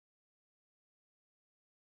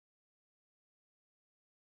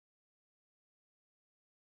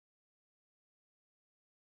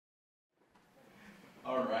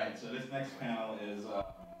All right, so this next panel is going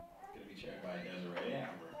to be chaired by Desiree, our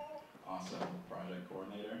awesome project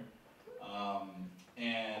coordinator.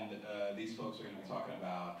 These folks are going to be talking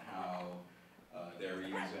about how they're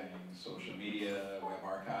using social media, web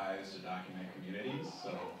archives to document communities.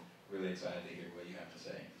 So really excited to hear what you have to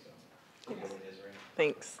say. So take it away, Desiree.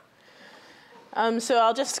 Thanks. So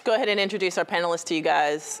I'll just go ahead and introduce our panelists to you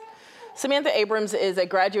guys. Samantha Abrams is a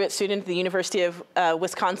graduate student at the University of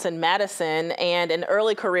Wisconsin-Madison and an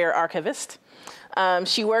early career archivist.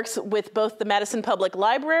 She works with both the Madison Public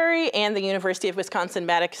Library and the University of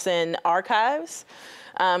Wisconsin-Madison archives.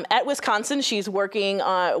 At Wisconsin, she's working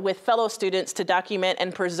with fellow students to document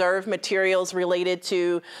and preserve materials related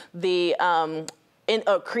to the,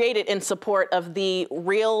 created in support of the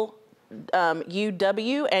real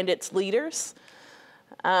UW and its leaders.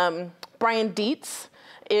 Brian Deitz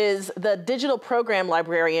is the digital program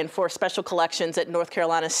librarian for special collections at North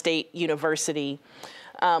Carolina State University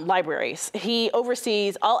libraries. He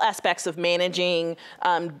oversees all aspects of managing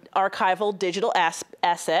archival digital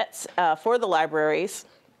assets for the libraries.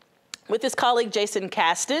 With his colleague Jason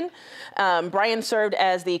Caston, Brian served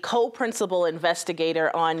as the co-principal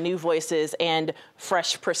investigator on New Voices and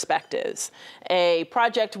Fresh Perspectives, a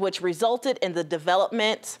project which resulted in the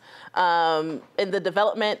development of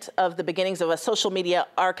the beginnings of a social media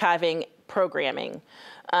archiving programming,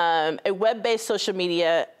 a web-based social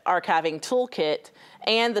media archiving toolkit,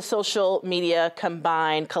 and the social media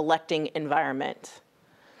combined collecting environment.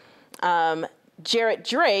 Jarrett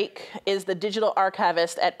Drake is the digital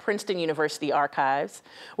archivist at Princeton University Archives,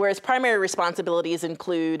 where his primary responsibilities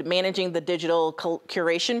include managing the digital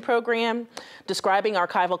curation program, describing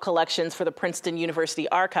archival collections for the Princeton University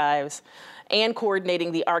Archives, and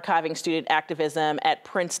coordinating the archiving student activism at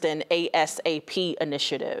Princeton ASAP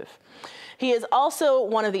initiative. He is also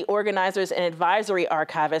one of the organizers and advisory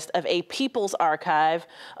archivist of a People's Archive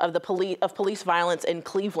of Police Violence in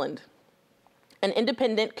Cleveland, an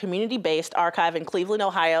independent community-based archive in Cleveland,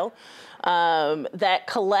 Ohio, that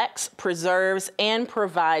collects, preserves, and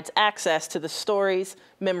provides access to the stories,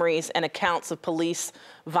 memories, and accounts of police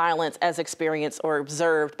violence as experienced or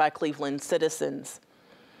observed by Cleveland citizens.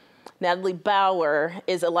 Natalie Baur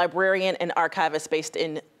is a librarian and archivist based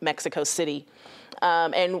in Mexico City,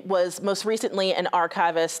 and was most recently an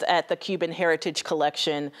archivist at the Cuban Heritage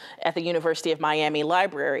Collection at the University of Miami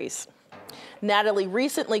Libraries. Natalie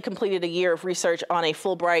recently completed a year of research on a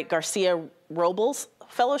Fulbright Garcia Robles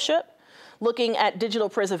Fellowship, looking at digital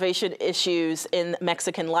preservation issues in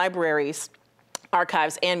Mexican libraries,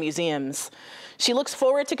 archives, and museums. She looks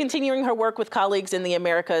forward to continuing her work with colleagues in the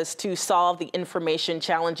Americas to solve the information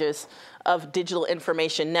challenges of digital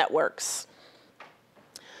information networks.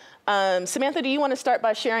 Samantha, do you want to start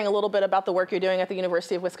by sharing a little bit about the work you're doing at the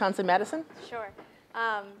University of Wisconsin-Madison? Sure.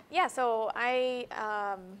 Yeah, so I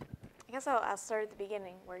guess I'll start at the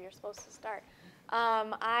beginning where you're supposed to start.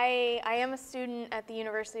 I am a student at the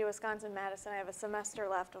University of Wisconsin-Madison. I have a semester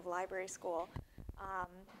left of library school.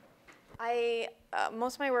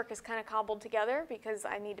 Most of my work is kind of cobbled together because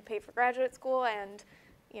I need to pay for graduate school, and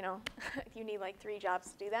you know, you need like 3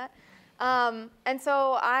 jobs to do that. And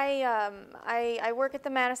so I work at the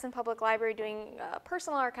Madison Public Library doing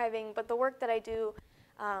personal archiving, but the work that I do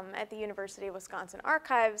at the University of Wisconsin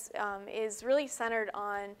Archives is really centered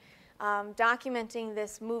on documenting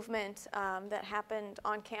this movement that happened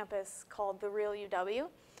on campus called the Real UW.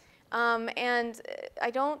 And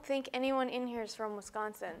I don't think anyone in here is from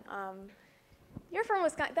Wisconsin. You're from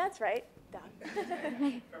Wisconsin, that's right.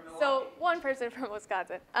 So one person from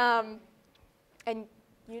Wisconsin. And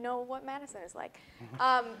you know what Madison is like.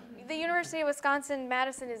 The University of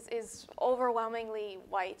Wisconsin-Madison is overwhelmingly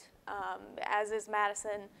white, as is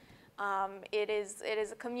Madison. It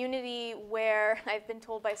is a community where I've been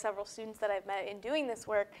told by several students that I've met in doing this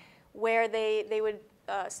work, where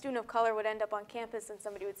a student of color would end up on campus and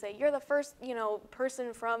somebody would say, "You're the first,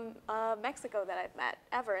 person from Mexico that I've met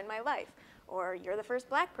ever in my life," or "You're the first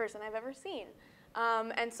black person I've ever seen."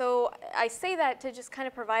 And so I say that to just kind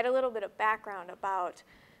of provide a little bit of background about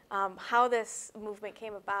how this movement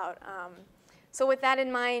came about. So with that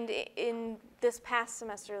in mind, in this past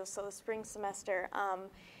semester, so the spring semester,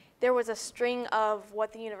 there was a string of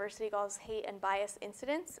what the university calls hate and bias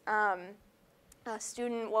incidents. A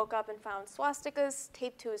student woke up and found swastikas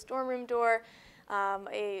taped to his dorm room door.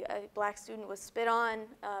 A black student was spit on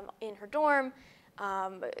in her dorm.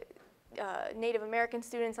 Native American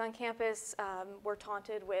students on campus were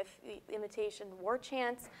taunted with imitation war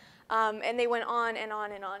chants. And they went on and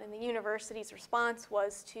on and on. And the university's response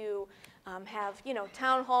was to have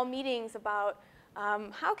town hall meetings about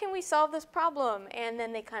how can we solve this problem? And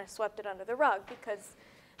then they kind of swept it under the rug because,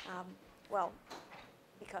 well,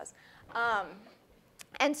 because.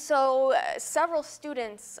 And so several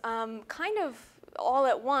students kind of all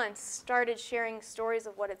at once started sharing stories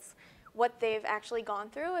of what they've actually gone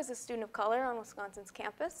through as a student of color on Wisconsin's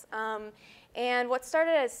campus. And what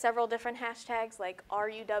started as several different hashtags like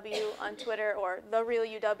RUW on Twitter or The Real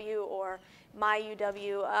UW or My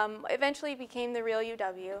UW eventually became The Real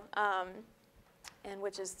UW, and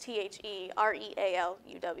which is THEREAL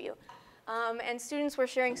UW. And students were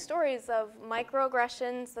sharing stories of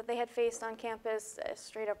microaggressions that they had faced on campus,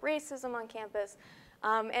 straight up racism on campus,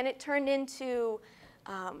 and it turned into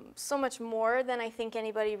so much more than I think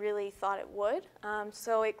anybody really thought it would.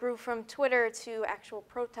 So it grew from Twitter to actual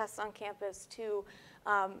protests on campus to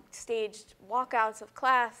staged walkouts of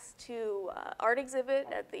class to art exhibit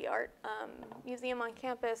at the art museum on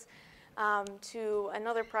campus to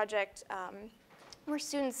another project where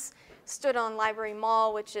students stood on Library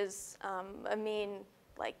Mall, which is a main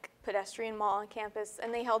pedestrian mall on campus,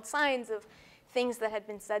 and they held signs of things that had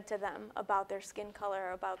been said to them about their skin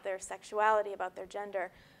color, about their sexuality, about their gender.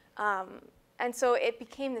 And so it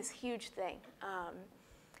became this huge thing.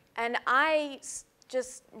 And I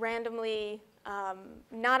just randomly,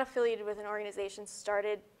 not affiliated with an organization,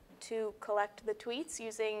 started to collect the tweets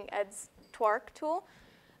using Ed's Twark tool.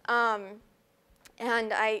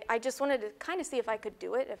 And I just wanted to kind of see if I could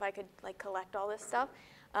do it, if I could collect all this stuff.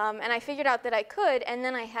 And I figured out that I could, and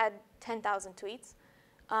then I had 10,000 tweets.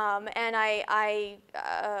 And I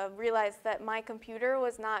realized that my computer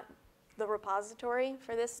was not the repository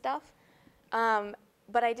for this stuff.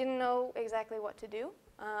 But I didn't know exactly what to do.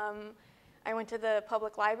 I went to the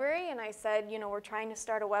public library and I said, we're trying to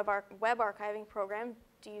start a web archiving program.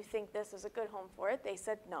 Do you think this is a good home for it? They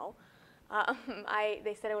said no.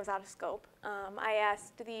 They said it was out of scope. I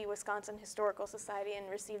asked the Wisconsin Historical Society and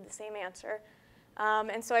received the same answer.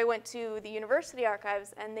 And so I went to the university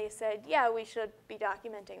archives and they said, yeah, we should be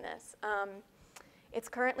documenting this. It's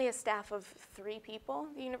currently a staff of 3 people,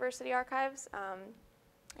 the university archives,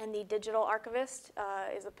 and the digital archivist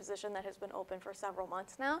is a position that has been open for several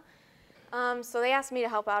months now. So they asked me to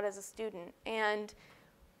help out as a student. And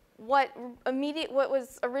what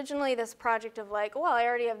was originally this project of well, I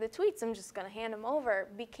already have the tweets, I'm just going to hand them over,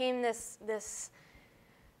 became this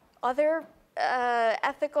other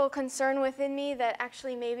ethical concern within me that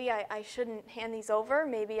actually maybe I shouldn't hand these over.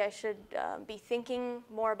 Maybe I should be thinking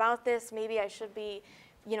more about this. Maybe I should be,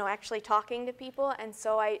 actually talking to people. And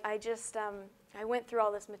so I went through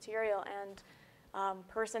all this material and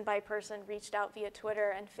person by person reached out via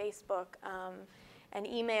Twitter and Facebook and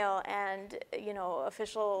email and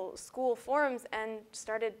official school forums and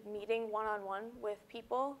started meeting one-on-one with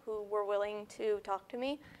people who were willing to talk to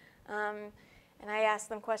me. And I asked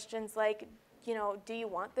them questions like, do you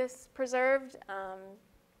want this preserved? I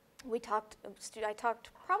talked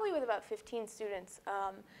probably with about 15 students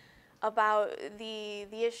about the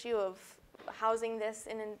issue of housing this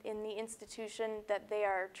in the institution that they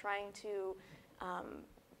are trying to,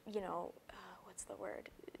 what's the word?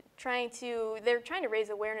 They're trying to raise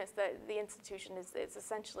awareness that the institution is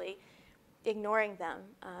essentially ignoring them.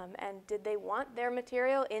 And did they want their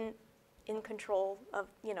material in control of,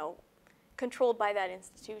 controlled by that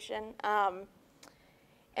institution?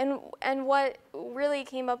 And what really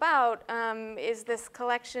came about is this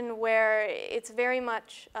collection where it's very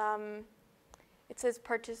much, it's as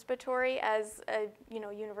participatory as a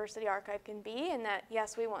university archive can be, in that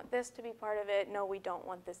yes, we want this to be part of it, no, we don't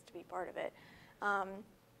want this to be part of it.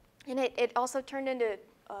 And it also turned into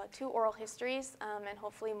 2 oral histories, and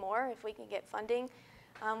hopefully more if we can get funding,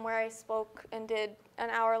 where I spoke and did an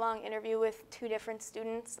hour-long interview with 2 different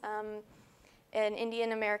students, an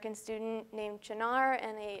Indian American student named Chinar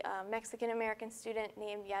and a Mexican American student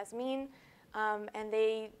named Yasmin. And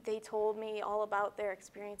they told me all about their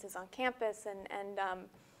experiences on campus. And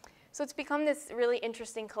so it's become this really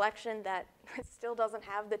interesting collection that still doesn't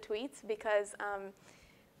have the tweets, because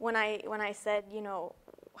when I said,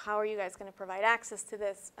 how are you guys going to provide access to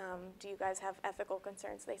this? Do you guys have ethical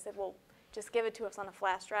concerns? They said, well, just give it to us on a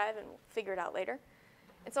flash drive and we'll figure it out later.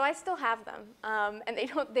 And so I still have them, and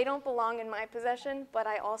they don't belong in my possession, but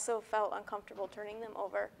I also felt uncomfortable turning them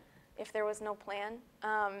over if there was no plan.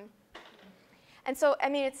 And so,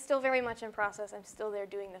 it's still very much in process. I'm still there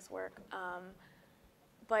doing this work.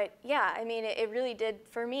 But yeah, it really did,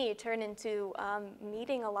 for me, turn into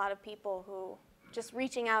meeting a lot of people who just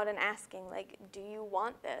reaching out and asking, do you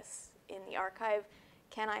want this in the archive?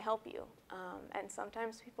 Can I help you? And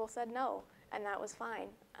sometimes people said no, and that was fine.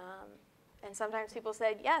 And sometimes people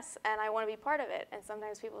said yes, and I want to be part of it. And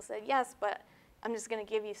sometimes people said yes, but I'm just going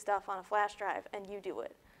to give you stuff on a flash drive, and you do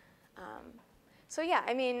it. So yeah,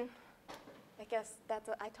 I guess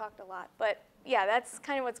I talked a lot, but yeah, that's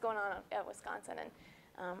kind of what's going on at Wisconsin.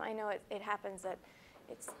 And I know it happens that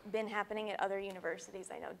it's been happening at other universities.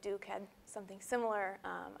 I know Duke had something similar.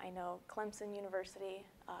 I know Clemson University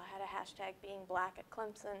had a hashtag being black at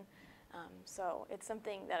Clemson. So it's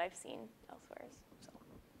something that I've seen elsewhere. So.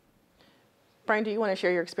 Brian, do you want to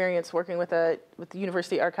share your experience working with the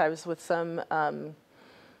university archives with some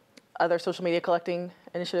other social media collecting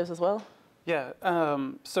initiatives as well? Yeah,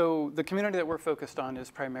 so the community that we're focused on is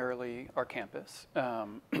primarily our campus,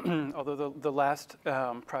 although the last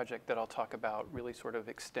project that I'll talk about really sort of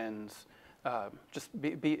extends,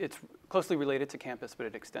 it's closely related to campus, but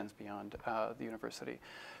it extends beyond the university.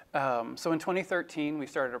 So in 2013, we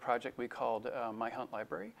started a project we called My Hunt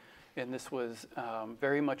Library, and this was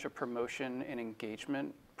very much a promotion and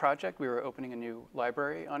engagement project. We were opening a new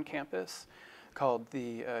library on campus called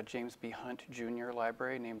the James B. Hunt Jr.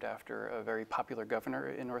 Library, named after a very popular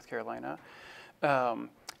governor in North Carolina.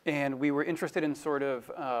 And we were interested in sort of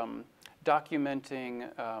documenting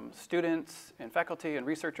students and faculty and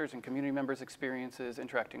researchers and community members' experiences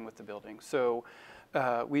interacting with the building. So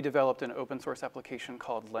we developed an open source application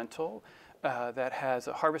called Lentil that has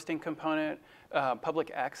a harvesting component, public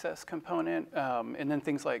access component, and then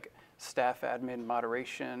things like staff admin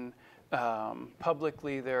moderation.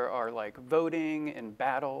 Publicly, there are like voting and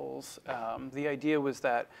battles. The idea was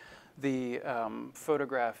that the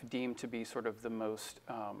photograph deemed to be sort of the most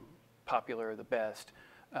popular, the best,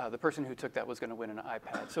 the person who took that was going to win an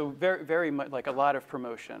iPad. So very, very much like a lot of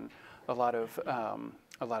promotion, a lot of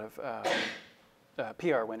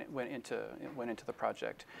PR went into the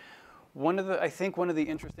project. I think one of the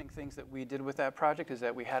interesting things that we did with that project is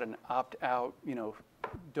that we had an opt-out,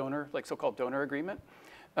 donor, like so-called donor agreement.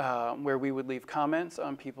 Where we would leave comments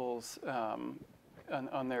on people's,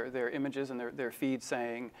 on their images and their feeds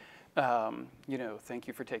saying, thank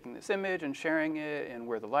you for taking this image and sharing it, and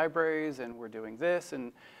we're the libraries, and we're doing this,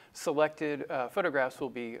 and selected photographs will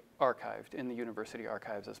be archived in the university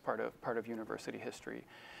archives as part of university history.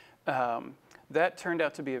 That turned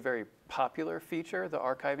out to be a very popular feature. The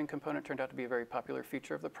archiving component turned out to be a very popular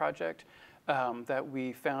feature of the project that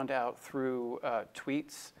we found out through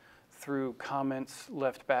tweets, through comments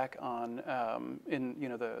left back on in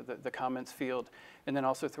the comments field, and then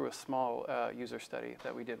also through a small user study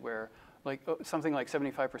that we did where something like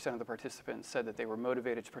 75% of the participants said that they were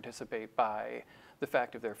motivated to participate by the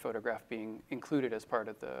fact of their photograph being included as part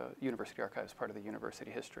of the university archives, part of the university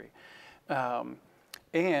history.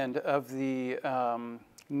 And of the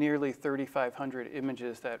nearly 3,500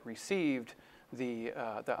 images that received the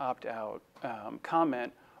opt-out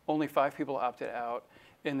comment, only 5 people opted out,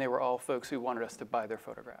 and they were all folks who wanted us to buy their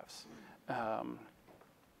photographs.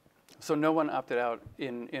 So no one opted out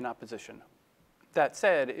in opposition. That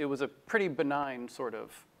said, it was a pretty benign sort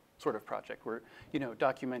of project. We're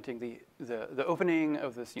documenting the opening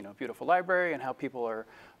of this beautiful library and how people are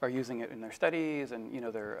using it in their studies and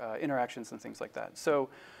their interactions and things like that. So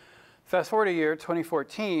fast forward a year,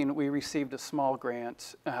 2014, we received a small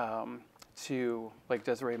grant to, like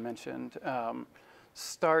Desiree mentioned,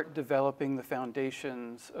 start developing the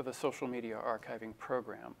foundations of a social media archiving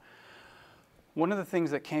program. One of the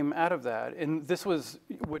things that came out of that, and this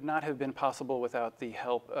would not have been possible without the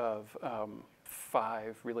help of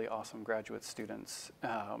 5 really awesome graduate students.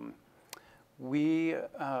 We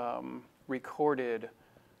recorded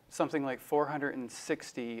something like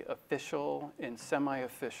 460 official and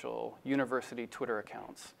semi-official university Twitter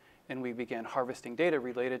accounts, and we began harvesting data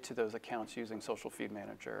related to those accounts using Social Feed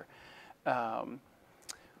Manager.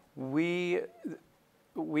 We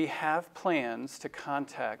have plans to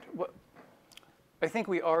contact, I think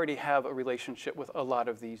we already have a relationship with a lot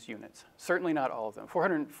of these units. Certainly not all of them.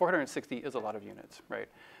 460 is a lot of units, right?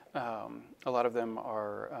 A lot of them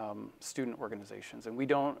are student organizations,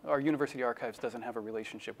 and our university archives doesn't have a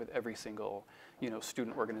relationship with every single,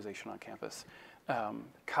 student organization on campus.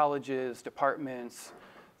 Colleges, departments,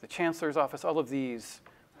 the chancellor's office, all of these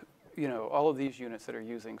units that are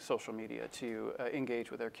using social media to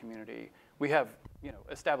engage with their community, we have,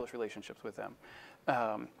 established relationships with them.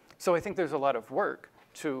 So I think there's a lot of work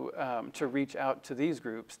to reach out to these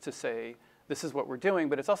groups to say, this is what we're doing,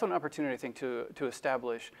 but it's also an opportunity, I think, to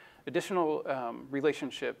establish additional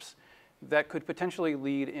relationships that could potentially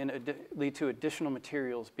lead to additional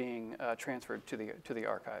materials being transferred to the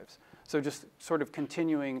archives. So just sort of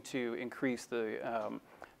continuing to increase the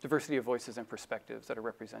diversity of voices and perspectives that are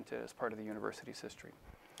represented as part of the university's history.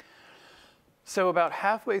 So about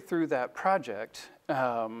halfway through that project,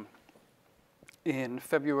 in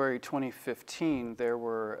February 2015, there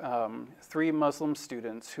were 3 Muslim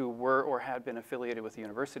students who were or had been affiliated with the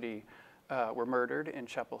university were murdered in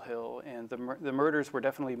Chapel Hill, and the murders were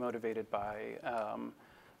definitely motivated by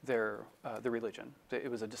the religion. It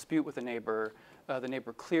was a dispute with a neighbor. The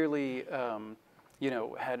neighbor clearly,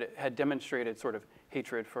 had demonstrated sort of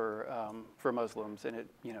hatred for Muslims, and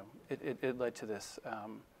it led to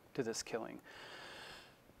this killing.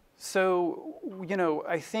 So,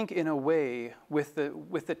 I think in a way, with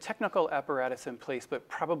the technical apparatus in place, but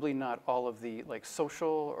probably not all of the social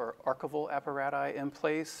or archival apparatus in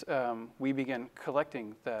place, we began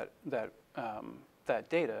collecting that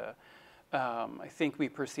data. I think we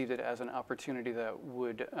perceived it as an opportunity that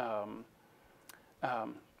would.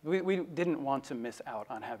 We didn't want to miss out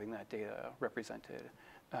on having that data represented.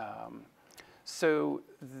 So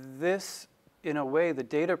this, in a way, the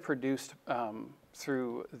data produced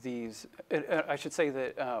through these, I should say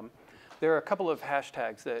that there are a couple of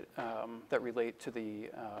hashtags that relate to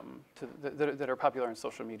that are popular on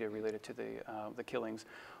social media related to the killings.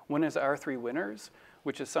 One is Our Three Winners,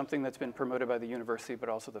 which is something that's been promoted by the university, but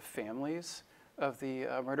also the families of the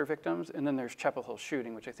murder victims. And then there's Chapel Hill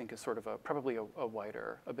shooting, which I think is sort of probably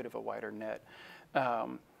a bit of a wider net.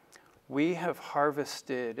 We have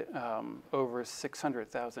harvested over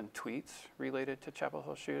 600,000 tweets related to Chapel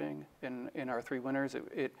Hill shooting in Our Three Winners.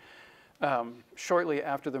 Shortly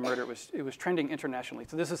after the murder, it was trending internationally.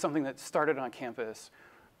 So this is something that started on campus,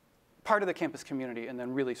 part of the campus community, and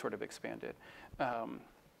then really sort of expanded.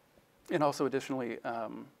 And also additionally,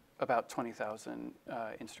 about 20,000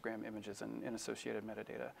 Instagram images and associated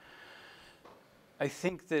metadata. I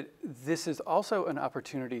think that this is also an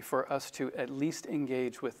opportunity for us to at least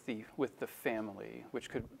engage with the family, which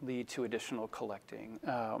could lead to additional collecting.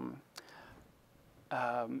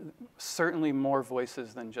 Certainly more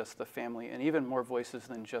voices than just the family, and even more voices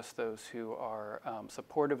than just those who are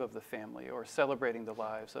supportive of the family or celebrating the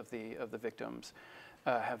lives of the victims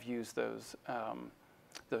have used those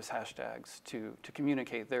hashtags to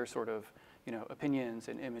communicate their sort of opinions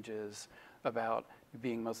and images about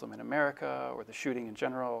being Muslim in America or the shooting in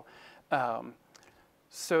general.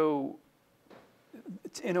 So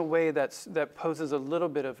in a way that poses a little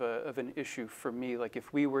bit of an issue for me. Like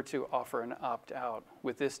if we were to offer an opt-out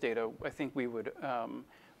with this data, I think we would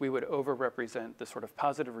overrepresent the sort of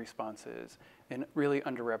positive responses and really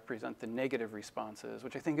underrepresent the negative responses,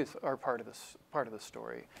 which I think are part of the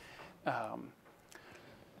story.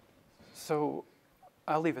 So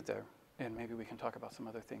I'll leave it there, and maybe we can talk about some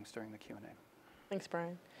other things during the Q&A. Thanks,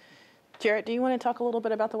 Brian. Jarrett, do you want to talk a little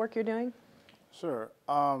bit about the work you're doing? Sure.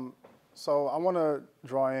 So I want to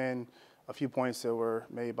draw in a few points that were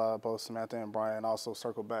made by both Samantha and Brian, also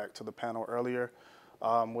circle back to the panel earlier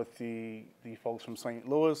with the folks from St.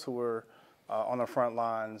 Louis who were on the front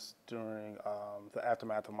lines during the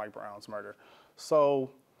aftermath of Mike Brown's murder.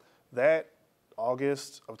 So that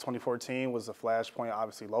August of 2014 was a flashpoint,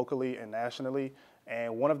 obviously locally and nationally.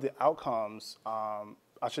 And one of the outcomes,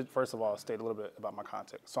 I should first of all state a little bit about my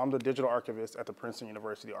context. So I'm the digital archivist at the Princeton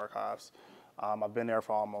University Archives. I've been there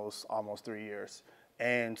for almost 3 years.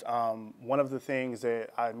 And one of the things that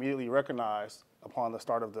I immediately recognized upon the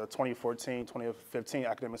start of the 2014-2015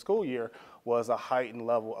 academic school year was a heightened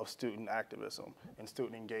level of student activism and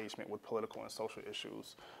student engagement with political and social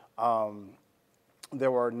issues. There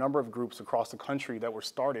were a number of groups across the country that were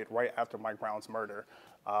started right after Mike Brown's murder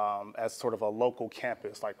as sort of a local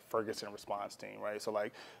campus, like Ferguson response team, right? So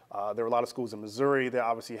like there were a lot of schools in Missouri that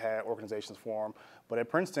obviously had organizations for them. But at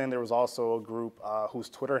Princeton, there was also a group whose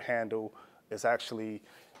Twitter handle is actually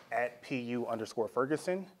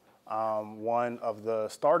 @PU_Ferguson. One of the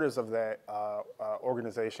starters of that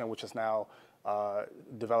organization, which is now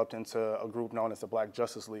developed into a group known as the Black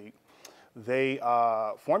Justice League, they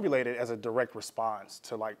formulated as a direct response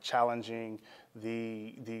to like challenging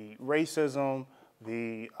the racism,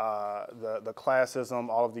 the classism,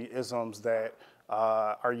 all of the isms that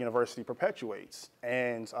our university perpetuates.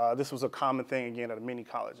 And this was a common thing, again, at many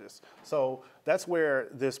colleges. So that's where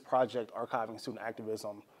this project, Archiving Student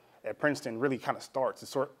Activism at Princeton, really kind of starts.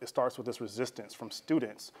 It starts with this resistance from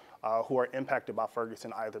students who are impacted by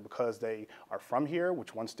Ferguson, either because they are from here,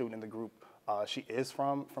 which one student in the group, she is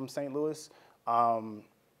from St. Louis,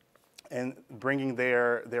 and bringing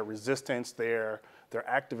their resistance, their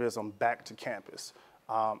activism back to campus.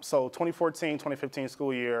 So 2014-2015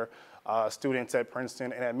 school year, students at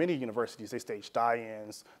Princeton and at many universities, they stage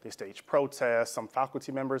die-ins, they stage protests. Some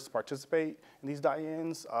faculty members participate in these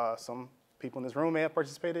die-ins. Some people in this room may have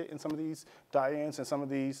participated in some of these die-ins and some of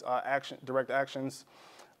these direct actions.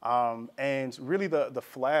 And really the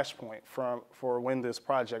flashpoint for when this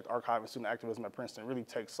project, Archiving Student Activism at Princeton, really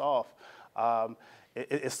takes off.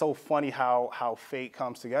 It's so funny how fate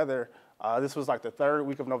comes together. This was like the third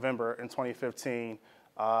week of November in 2015.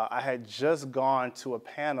 I had just gone to a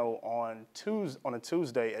panel on a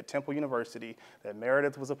Tuesday at Temple University that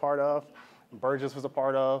Meredith was a part of, Burgess was a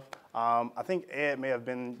part of. I think Ed may have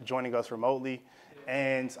been joining us remotely.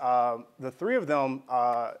 And the three of them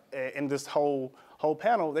in this whole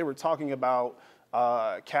panel, they were talking about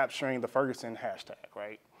capturing the Ferguson hashtag,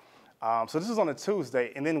 right? So this is on a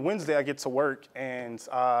Tuesday, and then Wednesday I get to work, and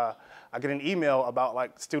I get an email about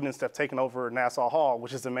like students that have taken over Nassau Hall,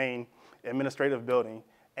 which is the main administrative building.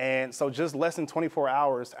 And so just less than 24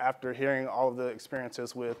 hours after hearing all of the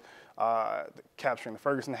experiences with capturing the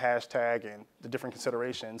Ferguson hashtag and the different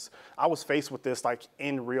considerations, I was faced with this like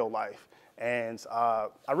in real life. And I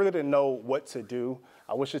really didn't know what to do.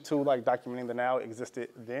 I wish a tool like Documenting the Now existed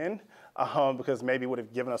then, because maybe it would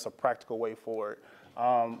have given us a practical way forward.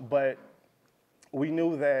 But we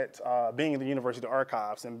knew that being in the university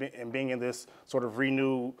archives and being in this sort of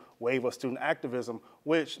renewed wave of student activism,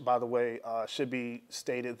 which, by the way, should be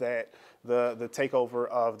stated that the takeover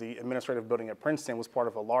of the administrative building at Princeton was part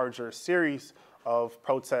of a larger series of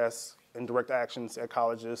protests and direct actions at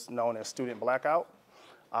colleges known as Student Blackout.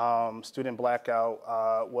 Student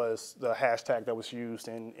Blackout was the hashtag that was used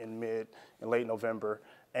in late November.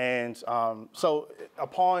 And so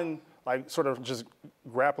upon like sort of just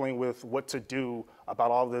grappling with what to do about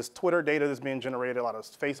all this Twitter data that's being generated, a lot of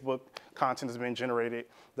Facebook content that's been generated,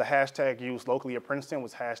 the hashtag used locally at Princeton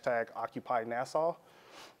was hashtag Occupy Nassau.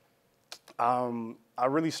 I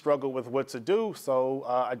really struggled with what to do, so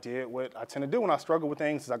I did what I tend to do when I struggle with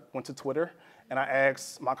things. Is I went to Twitter and I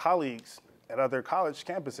asked my colleagues at other college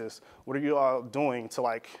campuses, what are you all doing to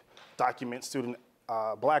like document student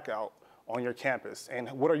blackout on your campus?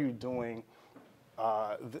 And what are you doing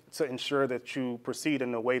to ensure that you proceed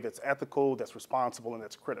in a way that's ethical, that's responsible, and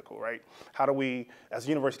that's critical, right? How do we, as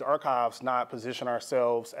University Archives, not position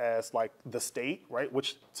ourselves as like the state, right?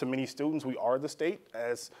 Which to many students, we are the state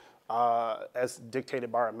as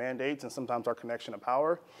dictated by our mandates and sometimes our connection to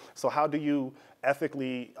power. So how do you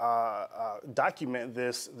ethically document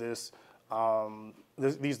these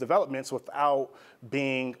developments without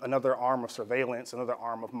being another arm of surveillance, another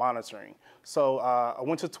arm of monitoring? So I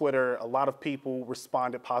went to Twitter. A lot of people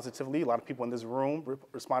responded positively. A lot of people in this room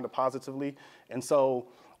responded positively. And so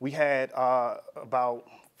we had about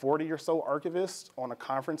 40 or so archivists on a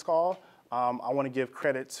conference call. I want to give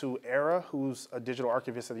credit to Era, who's a digital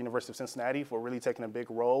archivist at the University of Cincinnati, for really taking a big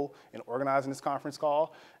role in organizing this conference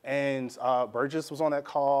call. And Burgess was on that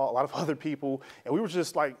call, a lot of other people. And we were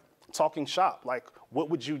just like, talking shop, like what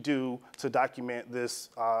would you do to document this,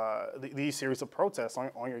 these series of protests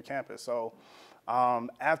on your campus? So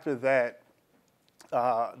after that,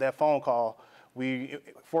 that phone call,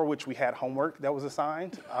 for which we had homework that was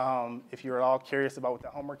assigned. If you're at all curious about what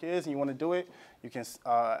that homework is and you want to do it, you can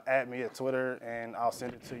add me at Twitter and I'll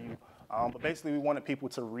send it to you. But basically we wanted people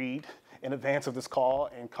to read in advance of this call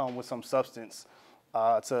and come with some substance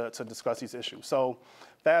to discuss these issues. So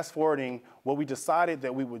fast forwarding, what we decided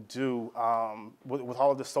that we would do with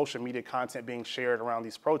all of the social media content being shared around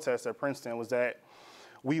these protests at Princeton was that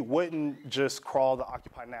we wouldn't just crawl the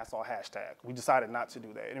Occupy Nassau hashtag. We decided not to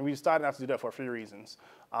do that. And we decided not to do that for a few reasons.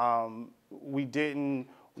 We didn't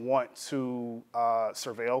want to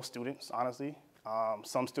surveil students, honestly.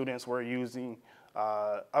 Some students were using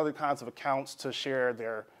other kinds of accounts to share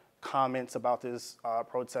their comments about this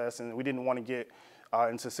protest, and we didn't want to get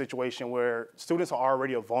into a situation where students are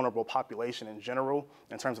already a vulnerable population in general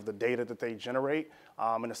in terms of the data that they generate,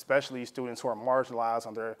 and especially students who are marginalized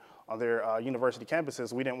on their university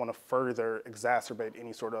campuses. We didn't want to further exacerbate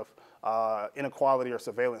any sort of inequality or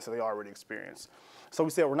surveillance that they already experience. So we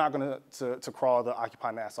said we're not going to crawl the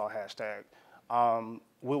Occupy Nassau hashtag.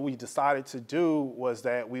 What we decided to do was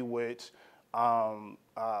that we would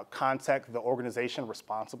contact the organization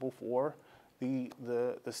responsible for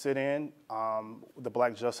the sit-in, the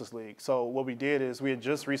Black Justice League. So what we did is we had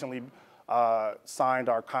just recently signed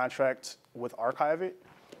our contract with Archive It,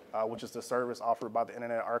 which is the service offered by the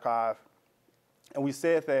Internet Archive. And we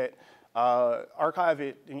said that Archive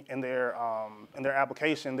It, in their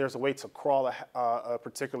application, there's a way to crawl a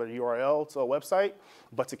particular URL to a website,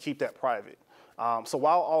 but to keep that private. So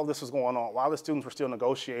while all this was going on, while the students were still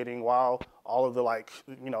negotiating, while all of the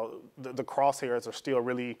the crosshairs are still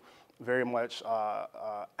really very much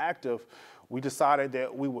active, we decided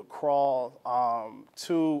that we would crawl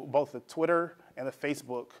to both the Twitter and the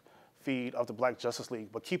Facebook feed of the Black Justice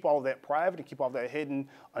League, but keep all of that private and keep all of that hidden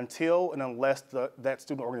until and unless that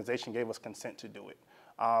student organization gave us consent to do it.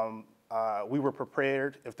 We were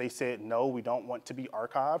prepared if they said, no, we don't want to be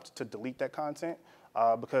archived, to delete that content.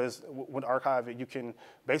 because with archiving, you can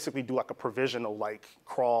basically do like a provisional like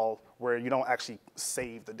crawl where you don't actually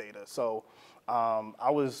save the data. So I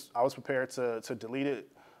was prepared to delete it.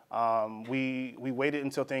 We waited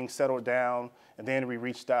until things settled down, and then we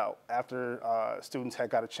reached out after students had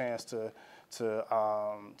got a chance to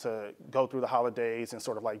go through the holidays and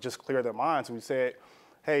sort of like just clear their minds. We said,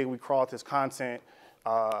 hey, we crawled this content.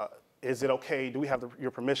 Is it okay? Do we have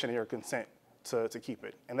your permission and your consent to keep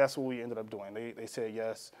it? And that's what we ended up doing. They said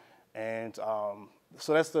yes. And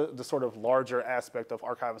so that's the sort of larger aspect of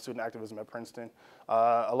archive and student activism at Princeton.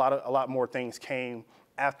 A lot more things came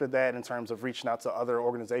after that in terms of reaching out to other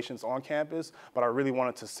organizations on campus, but I really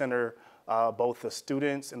wanted to center both the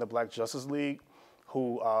students in the Black Justice League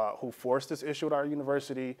who forced this issue at our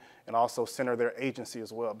university, and also center their agency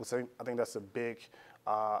as well, because I think that's a big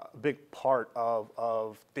part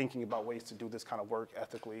of thinking about ways to do this kind of work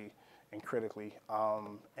ethically and critically. I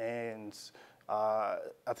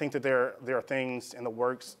think that there are things in the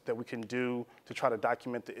works that we can do to try to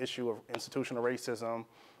document the issue of institutional racism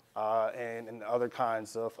and other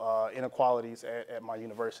kinds of inequalities at my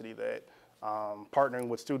university, that partnering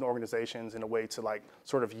with student organizations in a way to like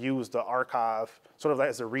sort of use the archive sort of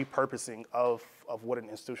as a repurposing of what an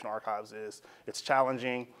institutional archives is. It's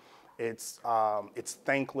challenging, it's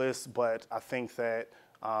thankless, but I think that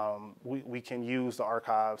we can use the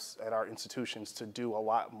archives at our institutions to do a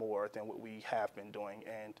lot more than what we have been doing,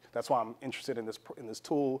 and that's why I'm interested in this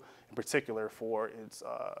tool in particular for its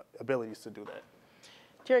abilities to do that.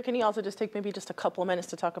 Jarrett, can you also just take maybe just a couple of minutes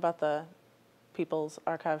to talk about the People's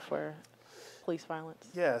Archive for Police Violence?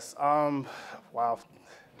 Yes. Wow.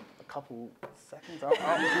 A couple seconds.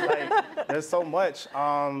 Like, there's so much.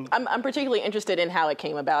 I'm particularly interested in how it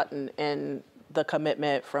came about and the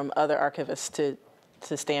commitment from other archivists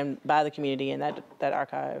to stand by the community in that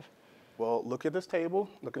archive. Well, look at this table.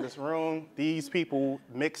 Look at this room. These people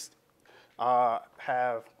mixed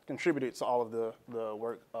have contributed to all of the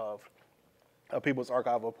work of People's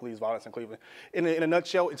Archive of Police Violence in Cleveland. In a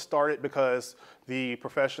nutshell, it started because the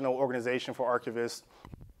professional organization for archivists,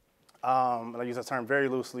 and I use that term very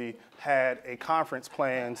loosely, had a conference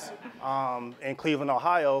planned in Cleveland,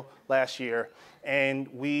 Ohio last year. And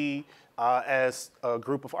we, as a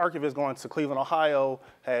group of archivists going to Cleveland, Ohio,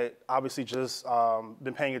 had obviously just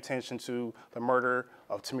been paying attention to the murder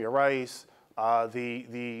of Tamir Rice,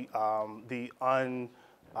 the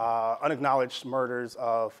unacknowledged murders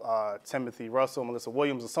of Timothy Russell, Melissa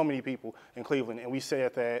Williams, and so many people in Cleveland. And we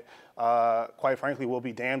said that, quite frankly, we'll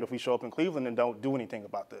be damned if we show up in Cleveland and don't do anything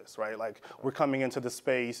about this, right? Like, we're coming into the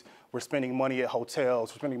space, we're spending money at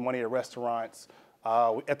hotels, we're spending money at restaurants.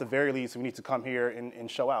 At the very least, we need to come here and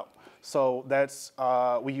show out. So that's,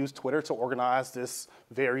 we use Twitter to organize this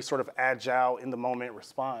very sort of agile, in-the-moment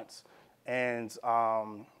response. And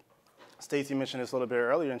Stacey mentioned this a little bit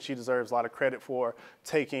earlier, and she deserves a lot of credit for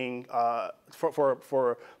taking,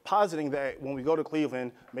 for positing that when we go to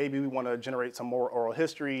Cleveland, maybe we want to generate some more oral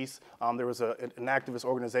histories. There was an activist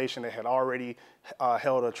organization that had already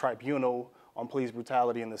held a tribunal on police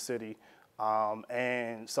brutality in the city.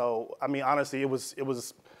 And so, I mean, honestly, it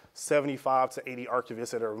was 75 to 80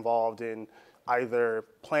 archivists that are involved in either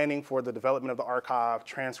planning for the development of the archive,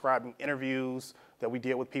 transcribing interviews that we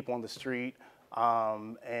did with people on the street,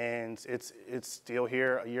 and it's still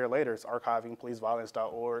here a year later. It's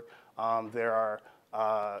archivingpoliceviolence.org.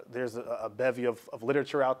 There's a bevy of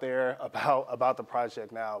literature out there about the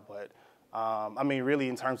project now, but I mean, really,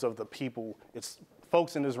 in terms of the people, it's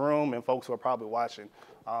folks in this room and folks who are probably watching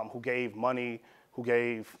who gave money, who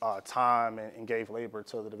gave time and gave labor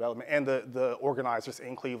to the development, and the organizers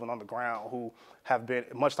in Cleveland on the ground who have been,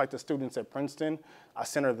 much like the students at Princeton, I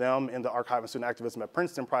center them in the Archive and Student Activism at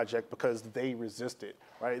Princeton project because they resisted,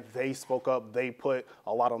 right? They spoke up, they put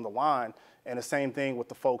a lot on the line. And the same thing with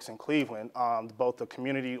the folks in Cleveland, both the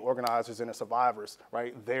community organizers and the survivors,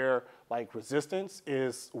 right? Their like resistance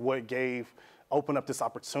is what opened up this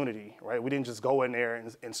opportunity, right? We didn't just go in there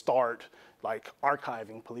and start like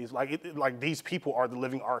archiving police. Like these people are the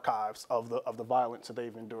living archives of the violence that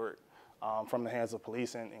they've endured from the hands of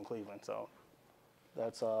police in Cleveland. So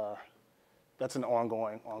that's an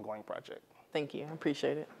ongoing project. Thank you, I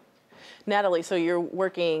appreciate it. Natalie, so you're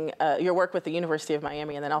working, your work with the University of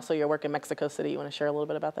Miami, and then also your work in Mexico City. You want to share a little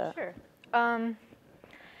bit about that? Sure.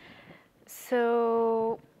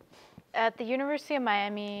 So at the University of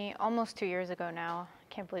Miami, almost 2 years ago now,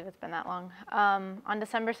 can't believe it's been that long, on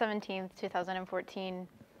December 17th, 2014,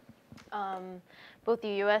 both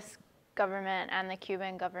the US government and the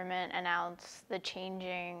Cuban government announced the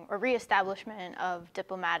changing or reestablishment of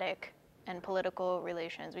diplomatic and political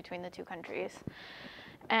relations between the two countries.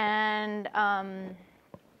 And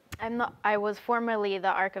I was formerly the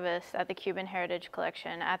archivist at the Cuban Heritage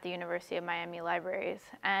Collection at the University of Miami Libraries.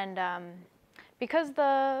 And because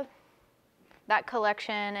that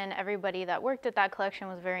collection and everybody that worked at that collection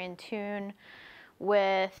was very in tune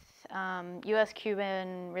with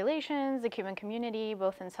US-Cuban relations, the Cuban community,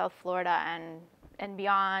 both in South Florida and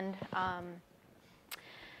beyond,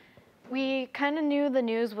 we kind of knew the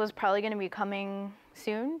news was probably going to be coming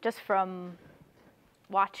soon, just from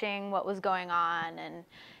watching what was going on and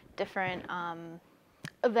different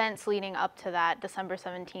events leading up to that December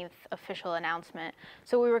 17th official announcement.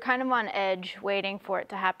 So we were kind of on edge waiting for it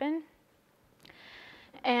to happen.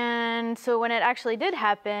 And so when it actually did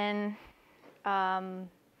happen,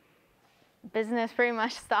 business pretty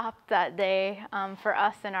much stopped that day for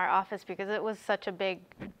us in our office, because it was such a big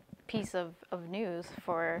piece of news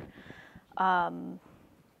for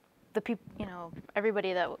the people, you know,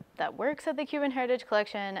 everybody that works at the Cuban Heritage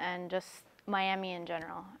Collection, and just Miami in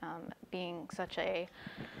general, being such a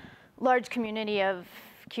large community of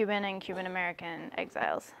Cuban and Cuban American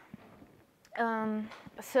exiles.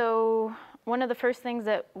 So one of the first things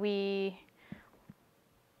that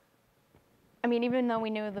even though we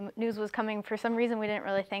knew the news was coming, for some reason we didn't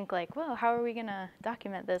really think like, well, how are we gonna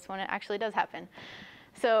document this when it actually does happen?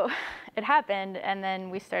 So it happened, and then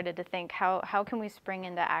we started to think, how can we spring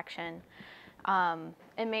into action and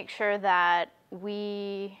make sure that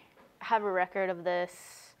we have a record of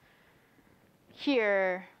this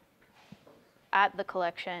here at the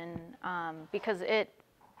collection, because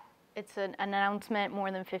it's an announcement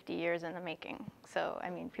more than 50 years in the making. So, I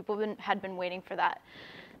mean, people had been waiting for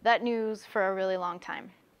that news for a really long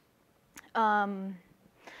time.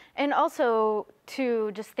 And also,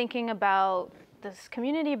 too, just thinking about this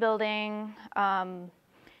community building,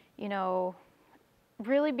 you know,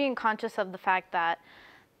 really being conscious of the fact that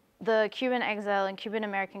the Cuban exile and Cuban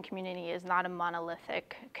American community is not a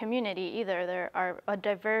monolithic community either. There are a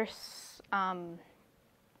diverse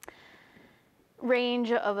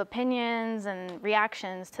range of opinions and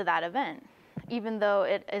reactions to that event, even though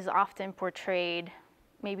it is often portrayed,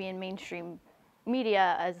 maybe in mainstream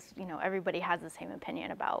media, as, you know, everybody has the same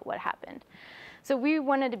opinion about what happened. So we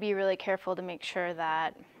wanted to be really careful to make sure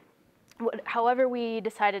that however we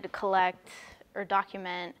decided to collect or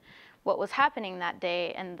document what was happening that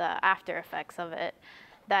day and the after effects of it,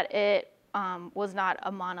 that it was not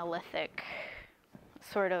a monolithic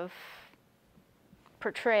sort of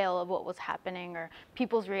portrayal of what was happening or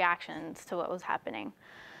people's reactions to what was happening.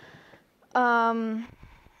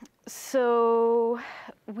 So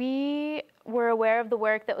we were aware of the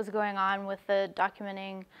work that was going on with the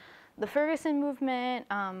documenting the Ferguson movement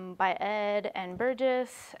by Ed and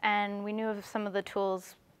Burgess, and we knew of some of the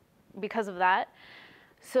tools because of that.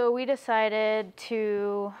 So we decided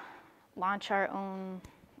to launch our own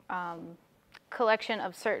collection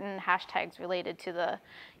of certain hashtags related to the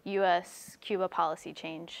US-Cuba policy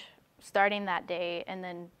change, starting that day and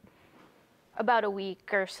then about a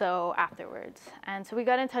week or so afterwards. And so we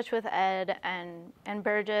got in touch with Ed and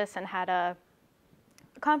Burgess and had a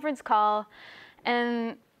conference call,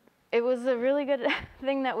 and it was a really good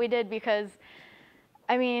thing that we did, because,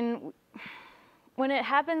 I mean, when it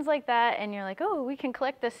happens like that and you're like, oh, we can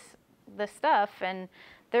collect this stuff, and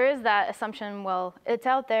there is that assumption, well, it's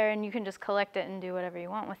out there and you can just collect it and do whatever you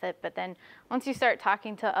want with it. But then once you start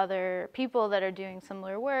talking to other people that are doing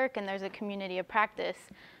similar work and there's a community of practice,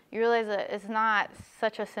 you realize that it's not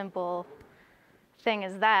such a simple thing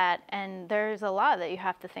as that, and there's a lot that you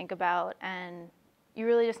have to think about, and you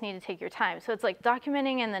really just need to take your time. So it's like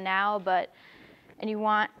documenting in the now,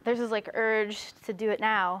 there's this like urge to do it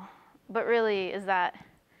now, but really, is that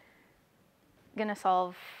gonna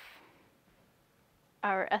solve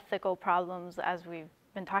our ethical problems, as we've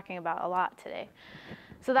been talking about a lot today?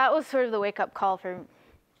 So that was sort of the wake-up call for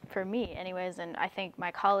me anyways, and I think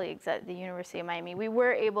my colleagues at the University of Miami. We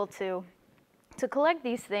were able to collect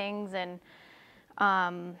these things and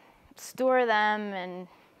store them and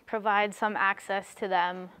provide some access to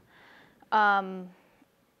them.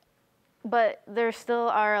 But there still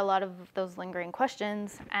are a lot of those lingering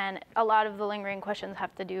questions, and a lot of the lingering questions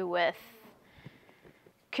have to do with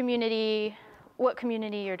community, what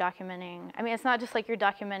community you're documenting. I mean, it's not just like you're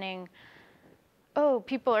documenting, oh,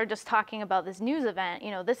 people are just talking about this news event.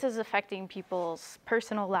 You know, this is affecting people's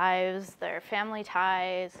personal lives, their family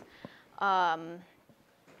ties.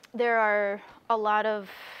 There are a lot of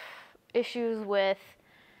issues with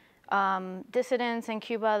dissidents in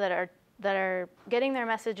Cuba that are getting their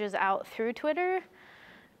messages out through Twitter,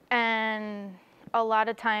 and a lot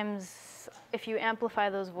of times, if you amplify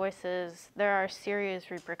those voices, there are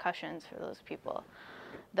serious repercussions for those people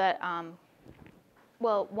that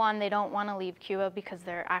well, one, they don't want to leave Cuba because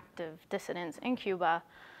they're active dissidents in Cuba,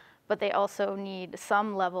 but they also need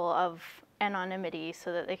some level of anonymity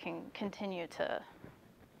so that they can continue to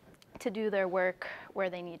do their work where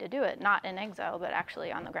they need to do it, not in exile, but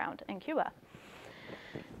actually on the ground in Cuba.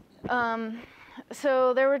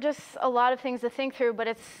 So there were just a lot of things to think through,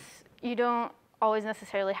 but you don't always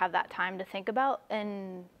necessarily have that time to think about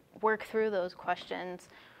and work through those questions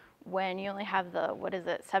when you only have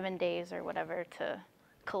 7 days or whatever to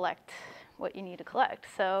collect what you need to collect.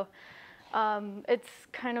 So it's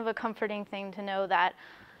kind of a comforting thing to know that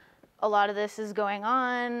a lot of this is going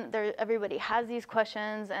on. Everybody has these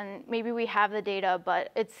questions, and maybe we have the data, but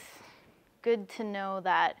it's good to know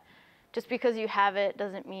that just because you have it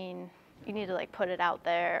doesn't mean you need to like put it out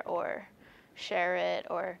there or share it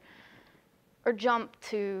or jump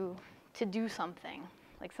to do something.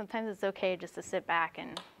 Like sometimes it's okay just to sit back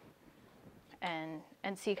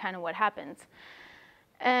and see kind of what happens.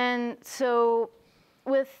 And so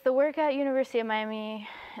with the work at University of Miami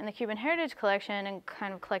and the Cuban Heritage Collection and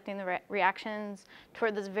kind of collecting the reactions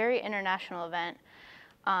toward this very international event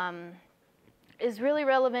is really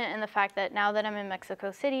relevant in the fact that now that I'm in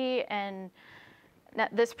Mexico City and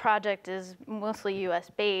this project is mostly US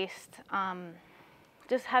based,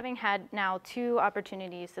 just having had now 2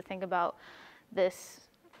 opportunities to think about this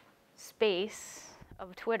space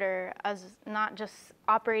of Twitter as not just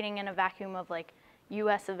operating in a vacuum of like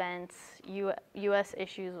US events, US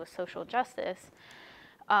issues with social justice,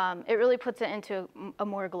 it really puts it into a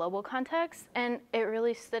more global context. And it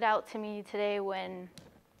really stood out to me today when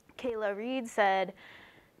Kayla Reed said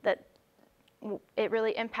that it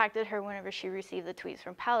really impacted her whenever she received the tweets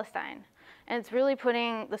from Palestine. And it's really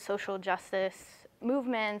putting the social justice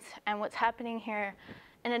movement and what's happening here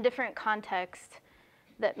in a different context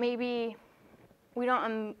that maybe we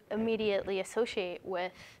don't immediately associate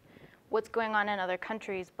with what's going on in other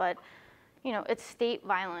countries, but you know, it's state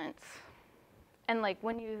violence. And like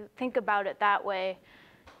when you think about it that way,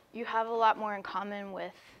 you have a lot more in common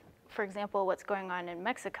with, for example, what's going on in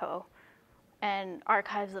Mexico and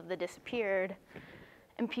archives of the disappeared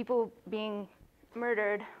and people being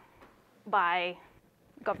murdered by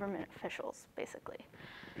government officials, basically.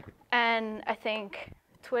 And I think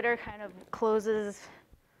Twitter kind of closes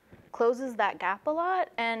that gap a lot.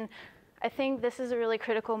 And I think this is a really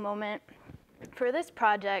critical moment for this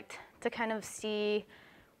project to kind of see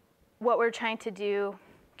what we're trying to do.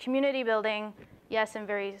 Community building, yes, in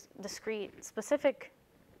very discrete, specific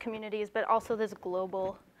communities, but also this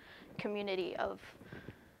global community of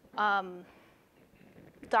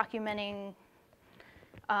documenting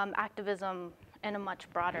activism in a much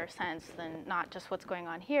broader sense than not just what's going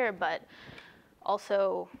on here, but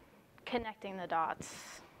also connecting the dots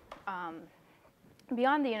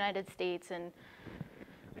beyond the United States. And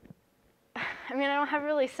I mean, I don't have a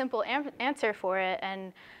really simple answer for it,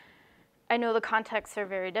 and I know the contexts are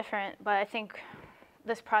very different, but I think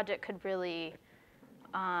this project could really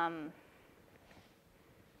have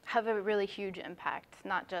a really huge impact,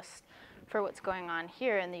 not just for what's going on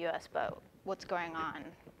here in the US, but what's going on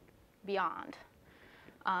beyond.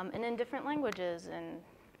 And in different languages and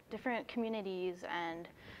different communities, and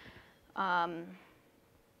I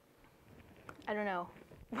don't know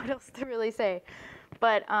what else to really say.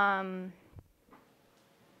 But I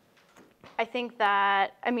think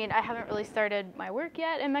that, I mean, I haven't really started my work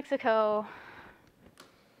yet in Mexico.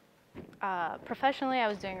 Professionally, I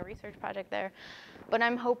was doing a research project there. But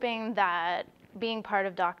I'm hoping that being part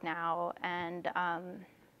of Doc Now and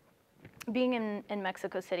being in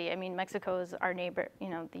Mexico City, I mean, Mexico is our neighbor, you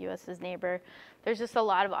know, the US's neighbor. There's just a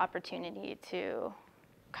lot of opportunity to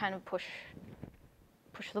kind of push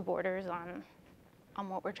the borders on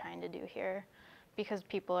what we're trying to do here, because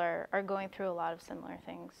people are going through a lot of similar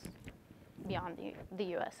things beyond the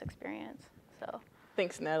US experience, so.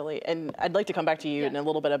 Thanks, Natalie. And I'd like to come back to you in a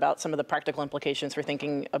little bit about some of the practical implications for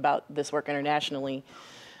thinking about this work internationally.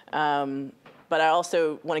 But I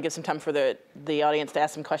also want to give some time for the audience to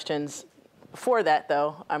ask some questions. Before that,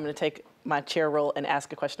 though, I'm going to take my chair role and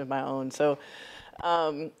ask a question of my own. So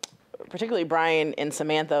particularly Brian and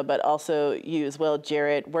Samantha, but also you as well,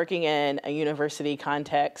 Jarrett, working in a university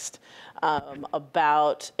context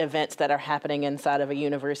about events that are happening inside of a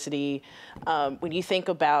university. When you think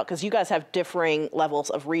about, because you guys have differing levels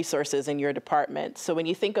of resources in your department, so when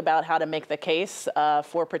you think about how to make the case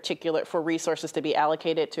for resources to be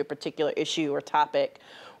allocated to a particular issue or topic,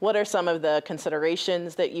 what are some of the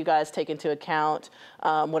considerations that you guys take into account?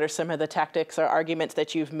 What are some of the tactics or arguments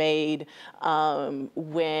that you've made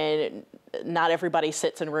when not everybody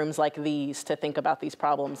sits in rooms like these to think about these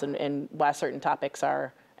problems, and why certain topics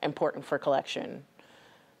are important for collection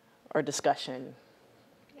or discussion?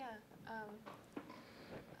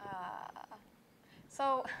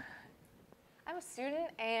 So I'm a student,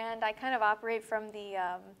 and I kind of operate from the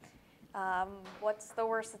what's the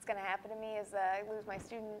worst that's going to happen to me is that I lose my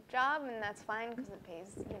student job, and that's fine because it pays,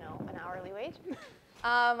 an hourly wage.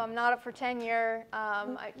 I'm not up for tenure.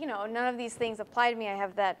 None of these things apply to me. I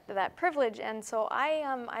have that privilege, and so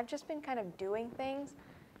I've just been kind of doing things,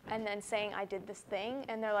 and then saying I did this thing,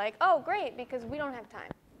 and they're like, oh, great, because we don't have time,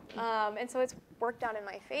 and so it's worked out in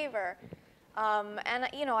my favor. And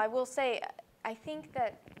I will say, I think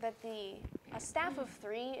that a staff of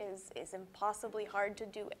 3 is impossibly hard to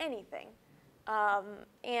do anything,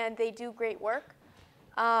 and they do great work.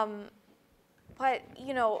 But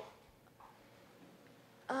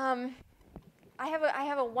I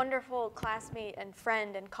have a wonderful classmate and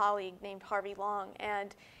friend and colleague named Harvey Long,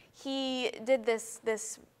 and he did this.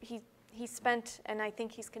 He spent, and I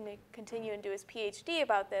think he's going to continue and do his PhD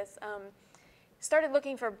about this. Started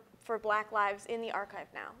looking for Black lives in the archive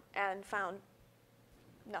now, and found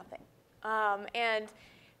nothing. And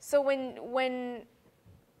so when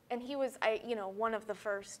he was one of the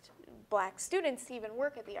first Black students to even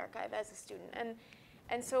work at the archive as a student,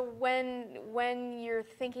 and so when you're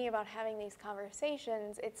thinking about having these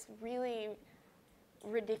conversations, it's really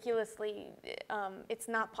ridiculously, it's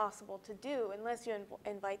not possible to do unless you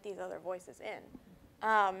invite these other voices in.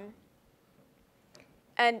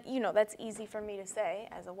 And that's easy for me to say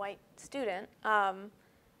as a white student.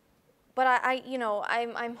 But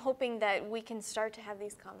I'm hoping that we can start to have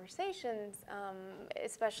these conversations,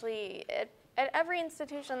 especially at every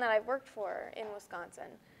institution that I've worked for in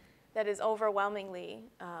Wisconsin, that is overwhelmingly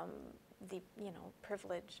the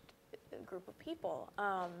privileged group of people.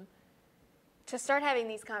 To start having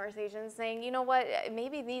these conversations, saying, you know what,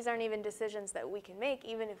 maybe these aren't even decisions that we can make,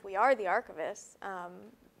 even if we are the archivists.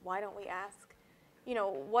 Why don't we ask,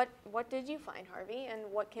 what did you find, Harvey,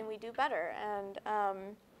 and what can we do better? And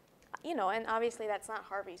and obviously that's not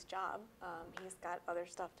Harvey's job. He's got other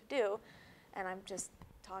stuff to do, and I'm just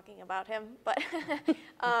talking about him. But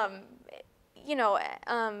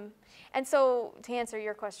and so to answer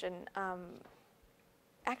your question,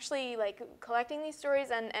 actually, like collecting these stories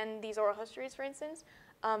and these oral histories, for instance,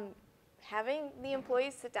 having the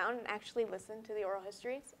employees sit down and actually listen to the oral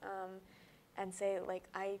histories and say, like,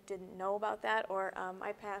 I didn't know about that, or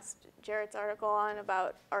I passed Jarrett's article on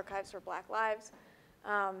about Archives for Black Lives.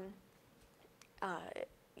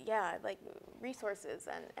 Like resources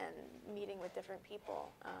and meeting with different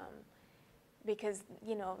people. Because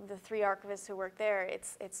the 3 archivists who work there,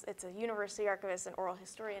 it's a university archivist, an oral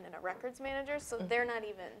historian, and a records manager. So they're not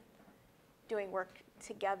even doing work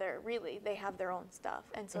together, really. They have their own stuff,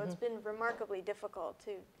 and so it's been remarkably difficult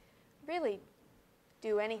to really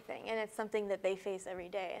do anything. And it's something that they face every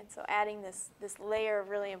day. And so adding this layer of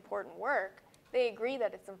really important work, they agree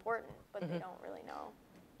that it's important, but they don't really know.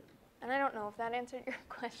 And I don't know if that answered your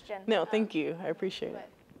question. No, thank you. I appreciate it.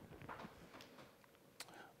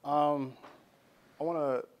 I want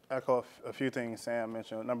to echo a few things Sam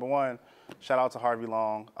mentioned. Number one, shout out to Harvey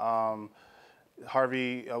Long.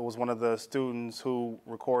 Harvey was one of the students who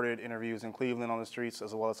recorded interviews in Cleveland on the streets,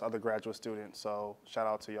 as well as other graduate students, so shout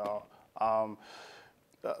out to y'all.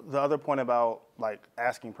 The other point about like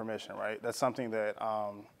asking permission, right? That's something that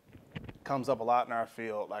comes up a lot in our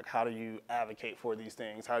field. Like, how do you advocate for these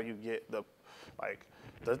things? How do you get the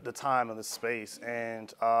time and the space?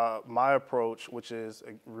 And my approach, which is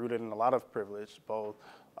rooted in a lot of privilege, both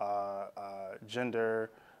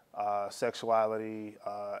gender, sexuality,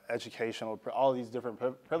 educational, all these different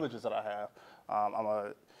privileges that I have.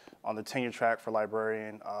 I'm on the tenure track for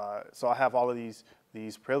librarian, so I have all of these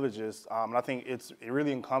privileges, and I think it's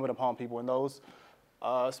really incumbent upon people in those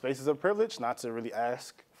spaces of privilege not to really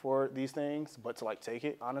ask for these things, but to like take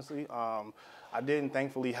it, honestly. I didn't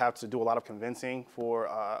thankfully have to do a lot of convincing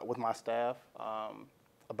with my staff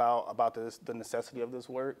about the necessity of this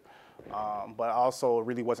work, but I also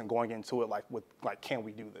really wasn't going into it can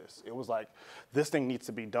we do this? It was like, this thing needs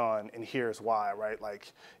to be done, and here's why, right?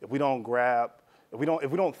 Like, if we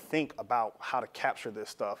don't think about how to capture this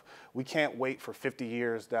stuff, we can't wait for 50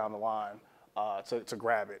 years down the line to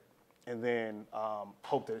grab it and then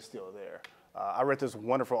hope that it's still there. I read this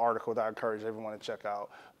wonderful article that I encourage everyone to check out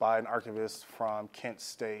by an archivist from Kent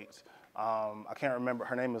State. I can't remember,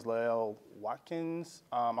 her name is Lael Watkins.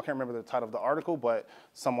 I can't remember the title of the article, but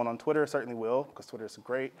someone on Twitter certainly will, because Twitter is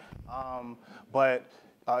great. But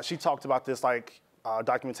she talked about this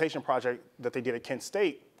documentation project that they did at Kent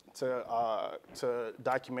State to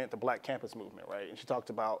document the Black campus movement, right? And she talked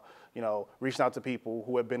about, reaching out to people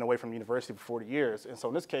who had been away from the university for 40 years. And so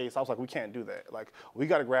in this case, I was like, we can't do that. Like, we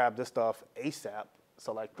got to grab this stuff ASAP.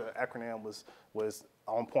 So like the acronym was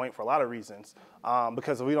on point for a lot of reasons,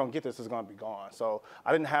 because if we don't get this, it's going to be gone. So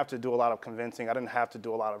I didn't have to do a lot of convincing. I didn't have to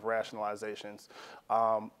do a lot of rationalizations,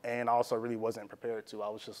 and I also really wasn't prepared to. I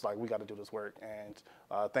was just like, we got to do this work, and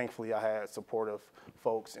thankfully I had supportive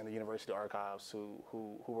folks in the University Archives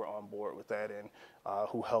who were on board with that and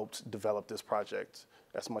who helped develop this project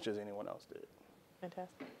as much as anyone else did.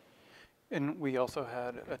 Fantastic. And we also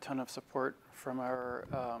had a ton of support from our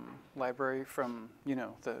library, from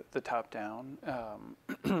the top down.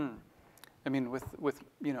 I mean, with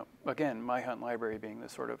again, My Hunt Library being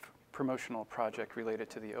this sort of promotional project related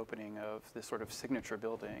to the opening of this sort of signature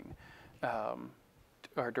building,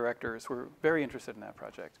 our directors were very interested in that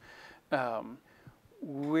project.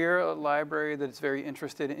 We're a library that's very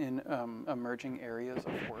interested in emerging areas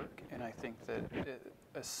of work, and I think that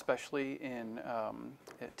especially in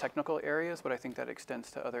technical areas, but I think that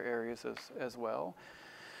extends to other areas as well.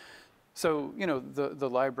 So, the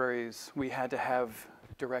libraries, we had to have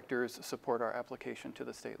directors support our application to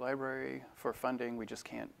the state library for funding. We just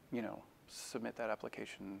can't, submit that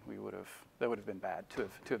application. That would have been bad to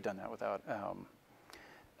have done that without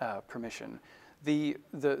permission.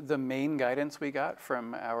 The main guidance we got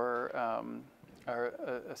from our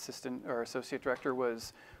assistant or associate director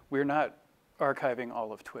was, we're not archiving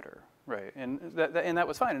all of Twitter, right? And that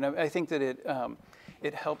was fine. And I think that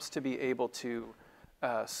it helps to be able to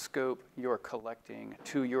scope your collecting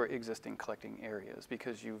to your existing collecting areas,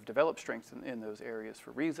 because you've developed strengths in those areas for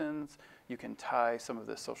reasons. You can tie some of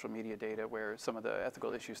the social media data where some of the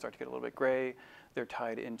ethical issues start to get a little bit gray. They're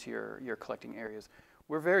tied into your collecting areas.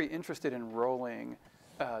 We're very interested in rolling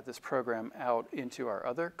this program out into our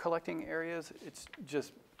other collecting areas. It's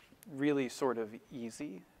just really sort of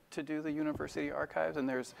easy to do the university archives, and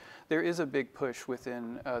there is a big push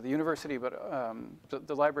within the university, but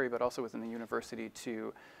the library, but also within the university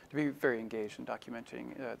to be very engaged in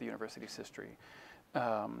documenting the university's history.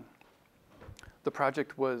 The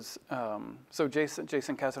project was, so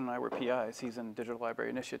Jason Kazan and I were PIs. He's in Digital Library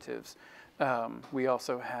Initiatives. We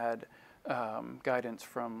also had guidance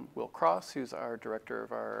from Will Cross, who's our director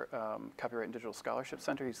of our Copyright and Digital Scholarship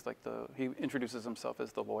Center. He's like he introduces himself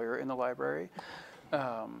as the lawyer in the library.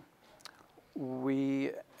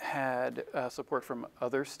 We had support from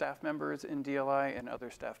other staff members in DLI and other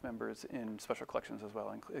staff members in special collections as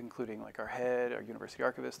well, including like our head, our university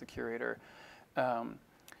archivist, the curator.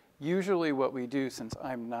 Usually what we do, since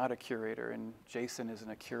I'm not a curator and Jason isn't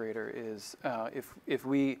a curator, is if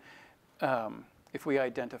we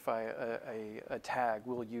identify a tag,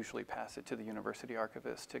 we'll usually pass it to the university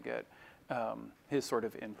archivist to get his sort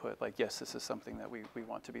of input, like, yes, this is something that we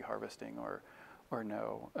want to be harvesting, or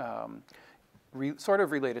no. Sort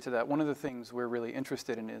of related to that, one of the things we're really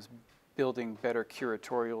interested in is building better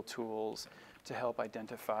curatorial tools to help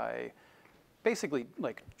identify basically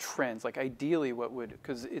like trends, like ideally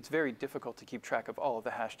because it's very difficult to keep track of all of the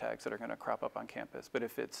hashtags that are going to crop up on campus. But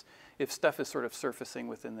if stuff is sort of surfacing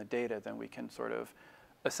within the data, then we can sort of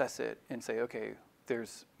assess it and say, okay,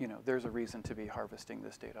 there's a reason to be harvesting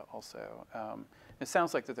this data also. It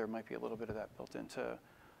sounds like that there might be a little bit of that built into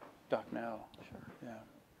Doc now. Sure. Yeah.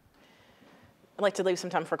 I'd like to leave some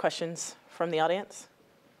time for questions from the audience.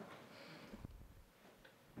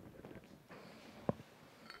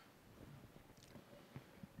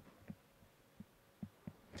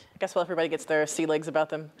 Guess while everybody gets their sea legs about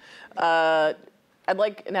them, I'd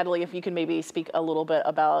like, Natalie, if you can maybe speak a little bit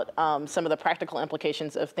about some of the practical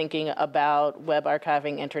implications of thinking about web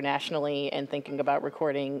archiving internationally and thinking about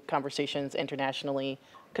recording conversations internationally,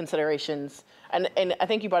 considerations. And I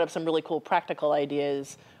think you brought up some really cool practical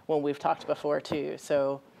ideas when we've talked before too,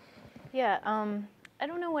 so. Yeah, I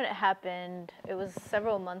don't know when it happened. It was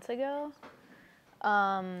several months ago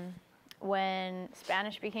when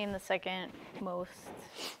Spanish became the second most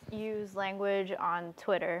used language on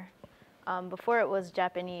Twitter. Before it was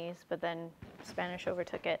Japanese, but then Spanish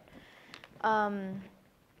overtook it.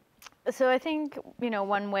 So I think,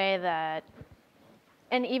 one way that,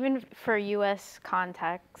 and even for U.S.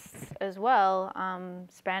 contexts as well,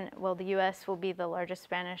 the U.S. will be the largest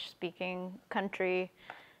Spanish-speaking country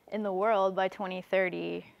in the world by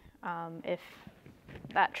 2030, if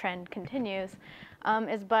that trend continues,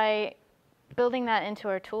 is by building that into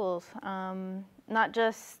our tools, not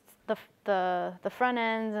just the front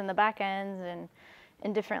ends and the back ends and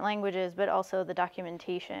in different languages, but also the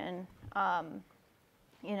documentation,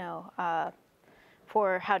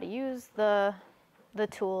 for how to use the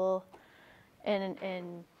tool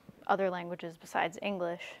in other languages besides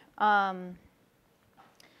English.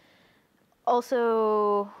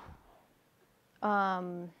 Also,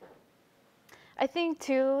 I think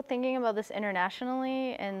too, thinking about this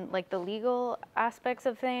internationally and like the legal aspects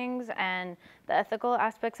of things and the ethical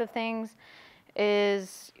aspects of things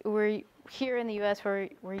is we're here in the US we're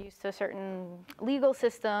used to a certain legal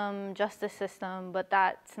system, justice system, but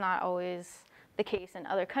that's not always the case in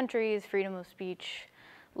other countries. Freedom of speech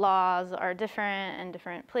laws are different in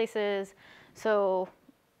different places. So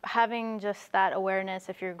having just that awareness,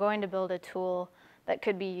 if you're going to build a tool that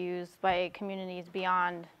could be used by communities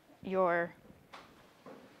beyond your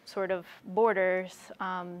sort of borders,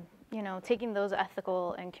 you know, taking those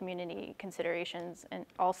ethical and community considerations and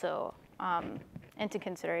also into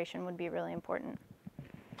consideration would be really important.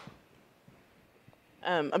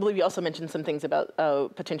 I believe you also mentioned some things about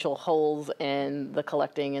potential holes in the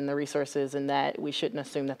collecting and the resources, and that we shouldn't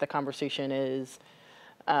assume that the conversation is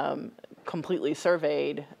completely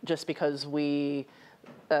surveyed just because we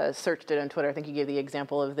searched it on Twitter. I think you gave the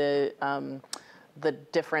example of the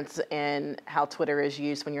difference in how Twitter is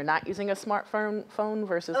used when you're not using a smartphone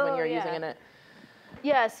versus when you're using it.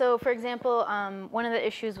 Yeah, so for example, one of the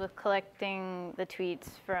issues with collecting the tweets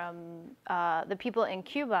from the people in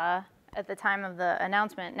Cuba at the time of the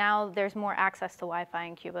announcement, now there's more access to Wi-Fi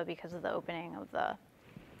in Cuba because of the opening of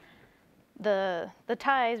the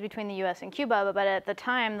ties between the US and Cuba, but at the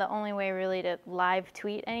time, the only way really to live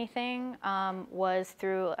tweet anything was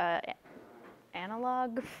through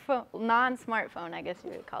analog phone, non-smartphone, I guess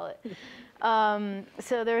you would call it.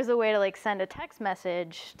 So there was a way to like send a text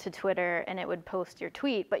message to Twitter and it would post your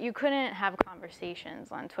tweet, but you couldn't have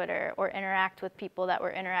conversations on Twitter or interact with people that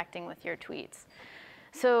were interacting with your tweets.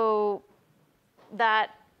 So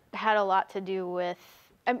that had a lot to do with,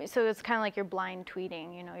 I mean, so it's kind of like you're blind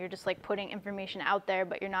tweeting, you know, you're just like putting information out there,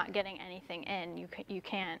 but you're not getting anything in. You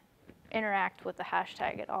can't interact with the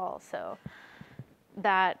hashtag at all. So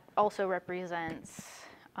that also represents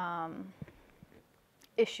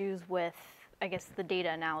issues with, I guess, the data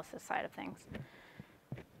analysis side of things.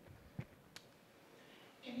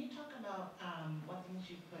 Can you talk about what things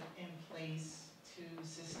you put in place to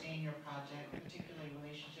sustain your project, particularly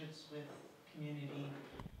relationships with community?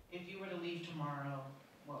 If you were to leave tomorrow,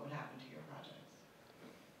 what would happen to your projects?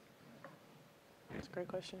 That's a great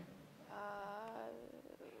question.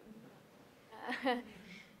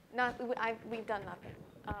 We've done nothing.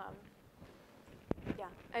 Yeah,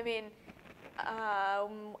 I mean,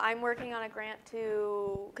 I'm working on a grant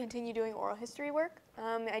to continue doing oral history work.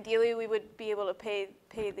 Ideally, we would be able to pay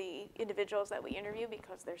the individuals that we interview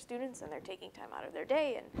because they're students and they're taking time out of their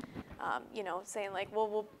day, and you know, saying like, well,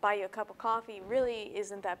 we'll buy you a cup of coffee really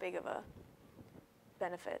isn't that big of a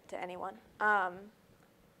benefit to anyone.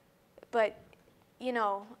 But you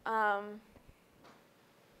know,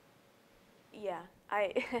 yeah,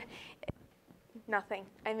 nothing.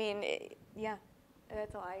 I mean, yeah,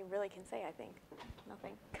 that's all I really can say, I think.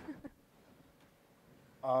 Nothing.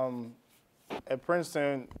 At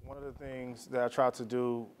Princeton, one of the things that I tried to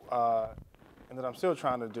do, and that I'm still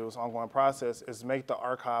trying to do, it's an ongoing process, is make the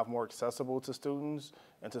archive more accessible to students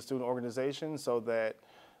and to student organizations so that,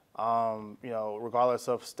 you know, regardless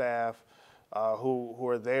of staff who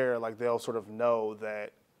are there, like they'll sort of know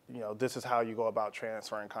that, you know, this is how you go about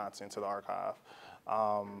transferring content to the archive.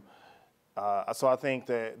 So I think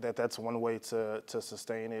that that's one way to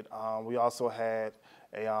sustain it. We also had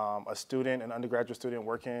a student, an undergraduate student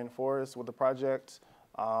working for us with the project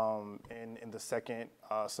in the second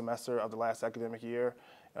semester of the last academic year.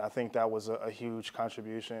 And I think that was a huge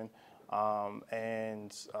contribution.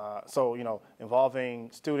 So, you know,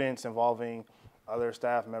 involving students, involving other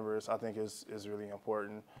staff members, I think is really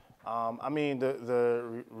important. I mean,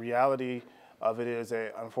 the reality of it is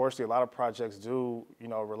that unfortunately a lot of projects do, you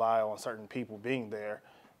know, rely on certain people being there,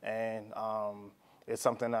 and it's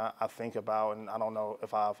something I think about, and I don't know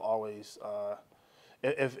if I've always,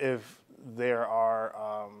 if there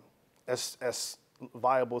are as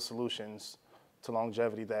viable solutions to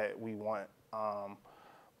longevity that we want.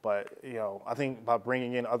 But you know, I think by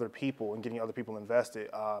bringing in other people and getting other people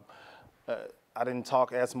invested. I didn't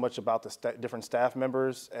talk as much about the different staff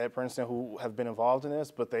members at Princeton who have been involved in this,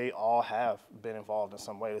 but they all have been involved in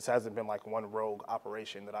some way. This hasn't been like one rogue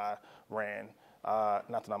operation that I ran. Not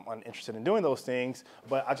that I'm uninterested in doing those things,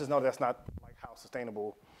 but I just know that's not like how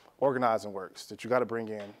sustainable organizing works, that you got to bring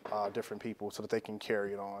in different people so that they can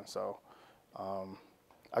carry it on. So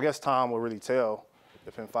I guess time will really tell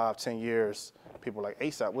if in 5-10 years, people are like,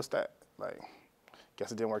 ASAP, what's that? Like,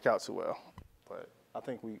 guess it didn't work out too well. But I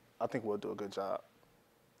think we'll do a good job.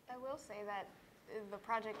 I will say that the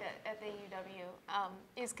project at the UW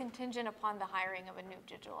is contingent upon the hiring of a new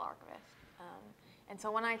digital archivist. And so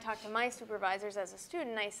when I talk to my supervisors as a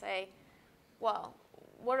student, I say, well,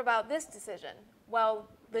 what about this decision? Well,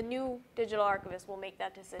 the new digital archivist will make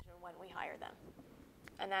that decision when we hire them.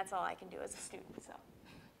 And that's all I can do as a student, so.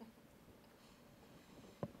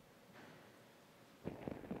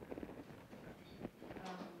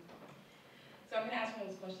 So I'm going to ask one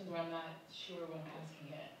of those questions where I'm not sure what I'm asking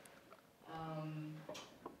yet.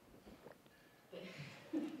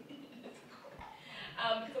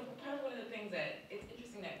 Because kind of one of the things that, it's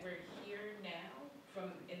interesting that we're here now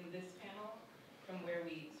in this panel from where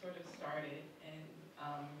we sort of started and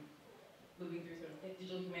moving through sort of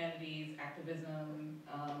digital humanities, activism,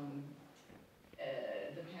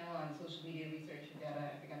 the panel on social media research and data.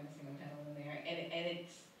 I think I'm missing a panel in there. And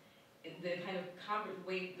it's the kind of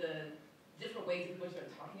the different ways people are sort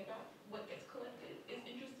of talking about what gets collected is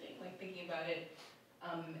interesting. Like thinking about it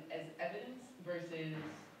as evidence versus,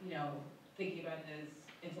 thinking about it as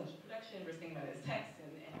intellectual production versus thinking about it as text and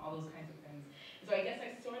all those kinds of things. And so I guess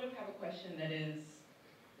I sort of have a question that was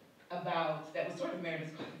sort of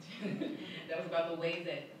Meredith's question, that was about the ways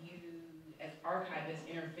that you, as archivists,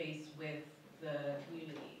 interface with the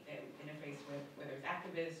community, that interface with whether it's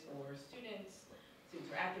activists or students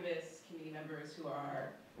or activists, community members who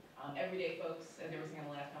are everyday folks, as they were saying on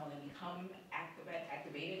the last panel, and become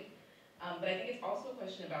activated. But I think it's also a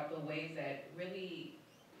question about the ways that really,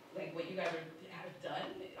 like what you guys have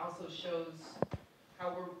done, it also shows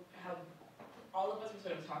how all of us are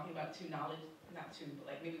sort of talking about but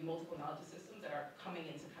like maybe multiple knowledge systems that are coming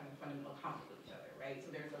into kind of fundamental conflict with each other, right?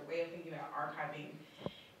 So there's a way of thinking about archiving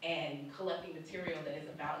and collecting material that is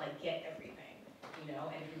about like get everything, and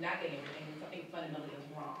if you're not getting everything, then something fundamentally is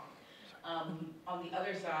wrong. On the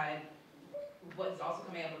other side, what's also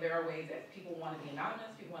coming up, there are ways that people want to be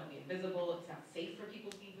anonymous, people want to be invisible, it's not safe for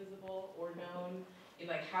people to be visible or known. And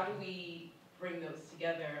like, how do we bring those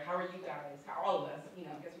together? How are you guys, all of us, I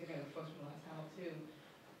guess we can think of folks from the last panel too,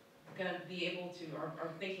 gonna be able to, or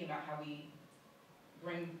thinking about how we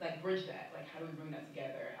bridge that, like how do we bring that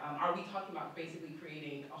together? Are we talking about basically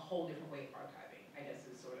creating a whole different way of archiving, I guess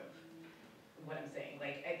is sort of what I'm saying.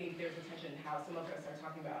 Like, I think there's a tension in how some of us are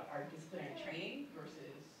talking about our disciplinary training versus,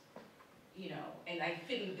 and I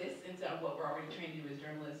fit this into what we're already trained to do as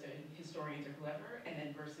journalists or historians or whoever, and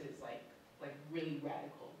then versus like really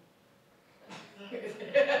radical,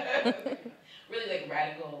 really like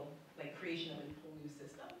radical, like creation of a whole new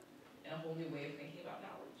system and a whole new way of thinking about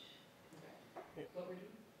knowledge. Is that what we're doing?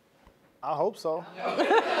 I hope so.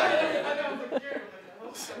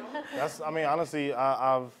 Honestly,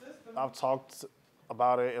 I've talked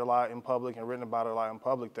about it a lot in public and written about it a lot in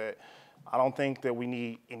public that I don't think that we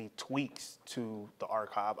need any tweaks to the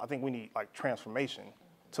archive. I think we need like transformation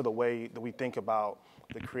to the way that we think about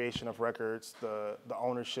the creation of records, the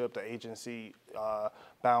ownership, the agency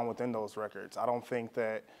bound within those records. I don't think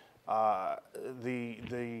that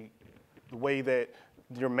the way that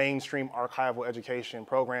your mainstream archival education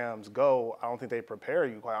programs go, I don't think they prepare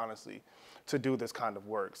you, quite honestly, to do this kind of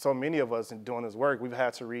work. So many of us in doing this work, we've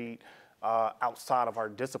had to read outside of our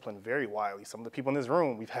discipline very widely. Some of the people in this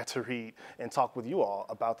room, we've had to read and talk with you all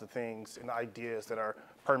about the things and the ideas that are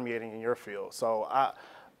permeating in your field. So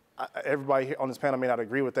everybody here on this panel may not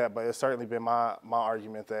agree with that, but it's certainly been my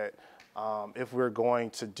argument that if we're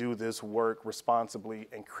going to do this work responsibly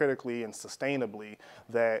and critically and sustainably,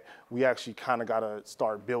 that we actually kind of got to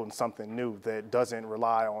start building something new that doesn't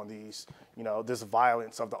rely on these, this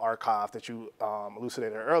violence of the archive that you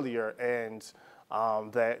elucidated earlier, and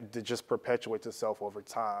that just perpetuates itself over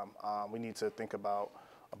time. We need to think about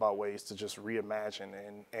ways to just reimagine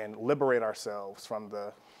and liberate ourselves from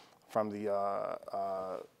the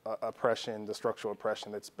oppression, the structural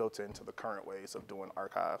oppression that's built into the current ways of doing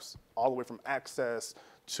archives, all the way from access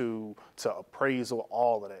to appraisal,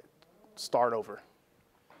 all of that. Start over.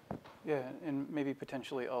 Yeah, and maybe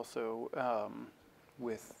potentially also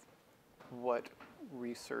with what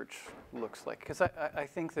research looks like. Because I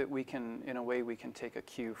think that we can, in a way, we can take a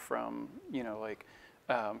cue from,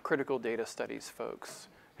 critical data studies folks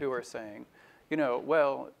who are saying,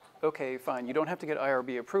 well, okay, fine, you don't have to get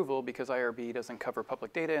IRB approval because IRB doesn't cover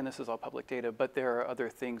public data and this is all public data, but there are other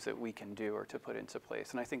things that we can do or to put into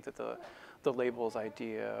place. And I think that the labels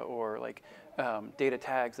idea or like data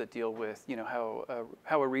tags that deal with,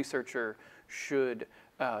 how a researcher should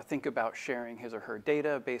think about sharing his or her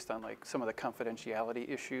data based on like some of the confidentiality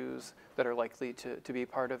issues that are likely to be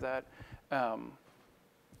part of that.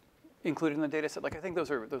 Included in the data set, like I think those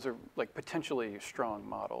are like potentially strong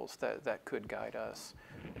models that could guide us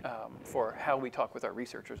for how we talk with our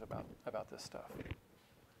researchers about this stuff.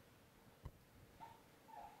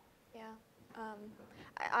 Yeah,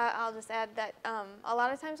 I'll just add that a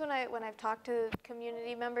lot of times when I've talked to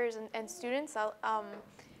community members and students,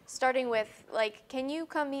 starting with, like, can you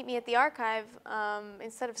come meet me at the archive,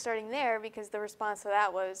 instead of starting there, because the response to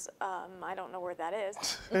that was, I don't know where that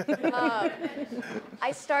is.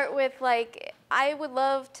 I start with, like, I would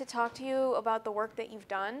love to talk to you about the work that you've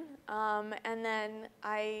done, and then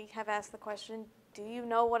I have asked the question, do you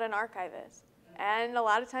know what an archive is? And a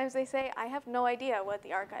lot of times they say, I have no idea what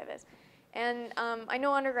the archive is. And I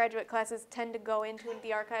know undergraduate classes tend to go into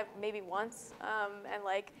the archive maybe once, and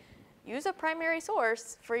like, use a primary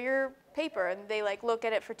source for your paper, and they like look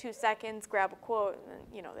at it for 2 seconds, grab a quote, and then,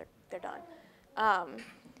 you know, they're done.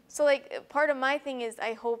 So like, part of my thing is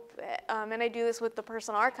I hope, and I do this with the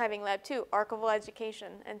personal archiving lab too, archival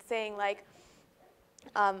education, and saying like,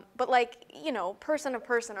 but like, you know,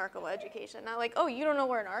 person-to-person archival education, not like, oh, you don't know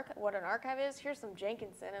where what an archive is? Here's some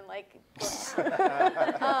Jenkinson and like,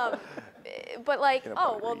 but like,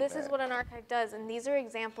 oh, well, this is what an archive does, and these are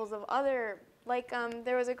examples of other. Like,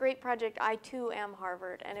 there was a great project, I Too Am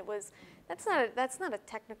Harvard, and it was, that's not a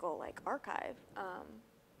technical, like, archive,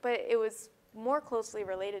 but it was more closely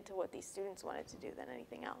related to what these students wanted to do than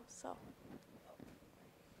anything else, so.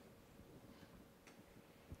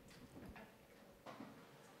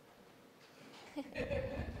 I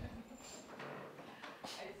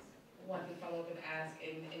just wanted to follow up and ask,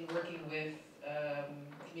 in working with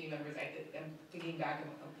community members, I'm thinking back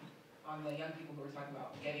on the young people who were talking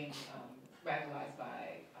about getting radicalized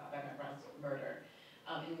by Samantha Abrams' murder.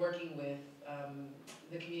 In working with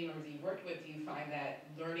the community members that you worked with, do you find that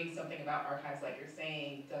learning something about archives, like you're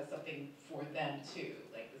saying, does something for them too?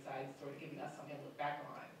 Like, besides sort of giving us something to look back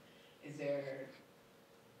on, is there,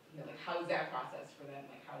 you know, like, how is that process for them?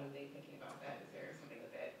 Like, how do they thinking about that? Is there something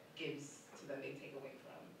that gives to them they take away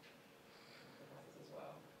from the process as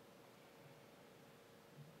well?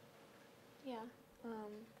 Yeah,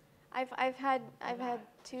 I've had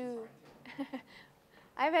two.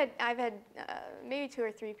 I've had maybe 2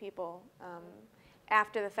 or 3 people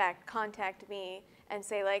after the fact contact me and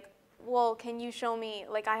say like, well, can you show me,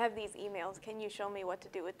 like, I have these emails, can you show me what to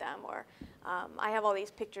do with them? Or I have all these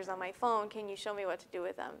pictures on my phone, can you show me what to do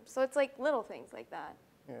with them? So it's like little things like that.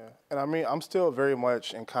 Yeah, and I mean, I'm still very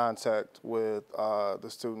much in contact with the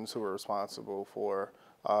students who are responsible for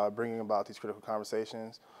bringing about these critical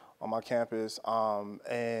conversations on my campus,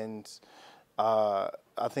 and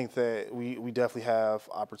I think that we definitely have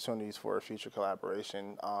opportunities for future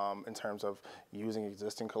collaboration in terms of using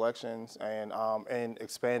existing collections and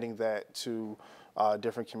expanding that to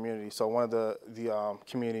different communities. So one of the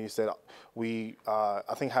communities that we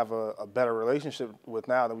I think have a better relationship with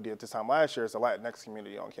now than we did this time last year is the Latinx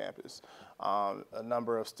community on campus. A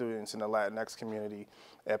number of students in the Latinx community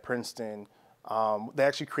at Princeton, they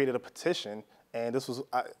actually created a petition, and this was,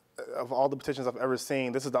 of all the petitions I've ever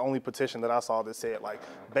seen, this is the only petition that I saw that said, like,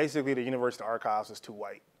 basically the university archives is too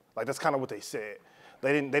white. Like, that's kind of what they said.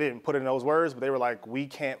 They didn't put it in those words, but they were like, we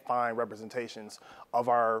can't find representations of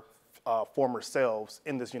our former selves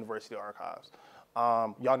in this university archives.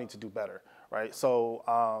 Y'all need to do better, right? So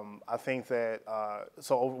I think that,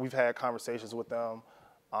 so we've had conversations with them,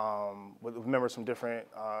 with members from different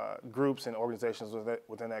groups and organizations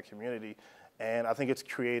within that community, and I think it's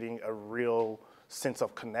creating a real sense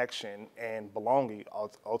of connection and belonging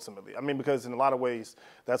ultimately. I mean, because in a lot of ways,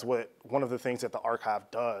 that's what one of the things that the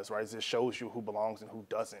archive does, right? Is it shows you who belongs and who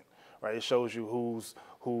doesn't, right? It shows you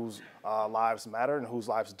whose lives matter and whose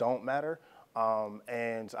lives don't matter.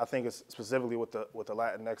 And I think it's specifically with the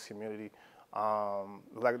Latinx community,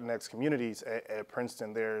 Latinx communities at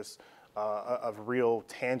Princeton, there's a real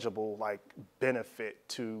tangible like benefit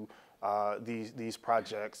to these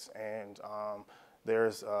projects, and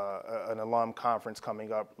there's an alum conference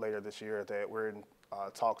coming up later this year that we're in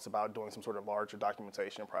talks about doing some sort of larger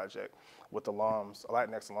documentation project with alums,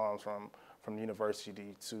 Latinx alums from the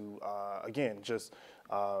university to, again, just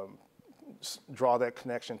draw that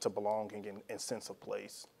connection to belonging and sense of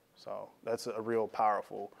place. So that's a real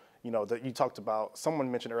powerful, you know, that you talked about,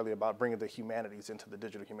 someone mentioned earlier about bringing the humanities into the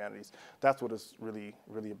digital humanities. That's what it's really,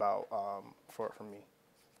 really about for me.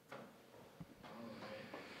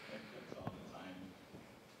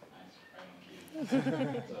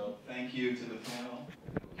 So thank you to the panel.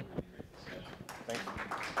 It was a really great discussion. Thank you.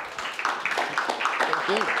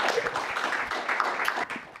 Thank you.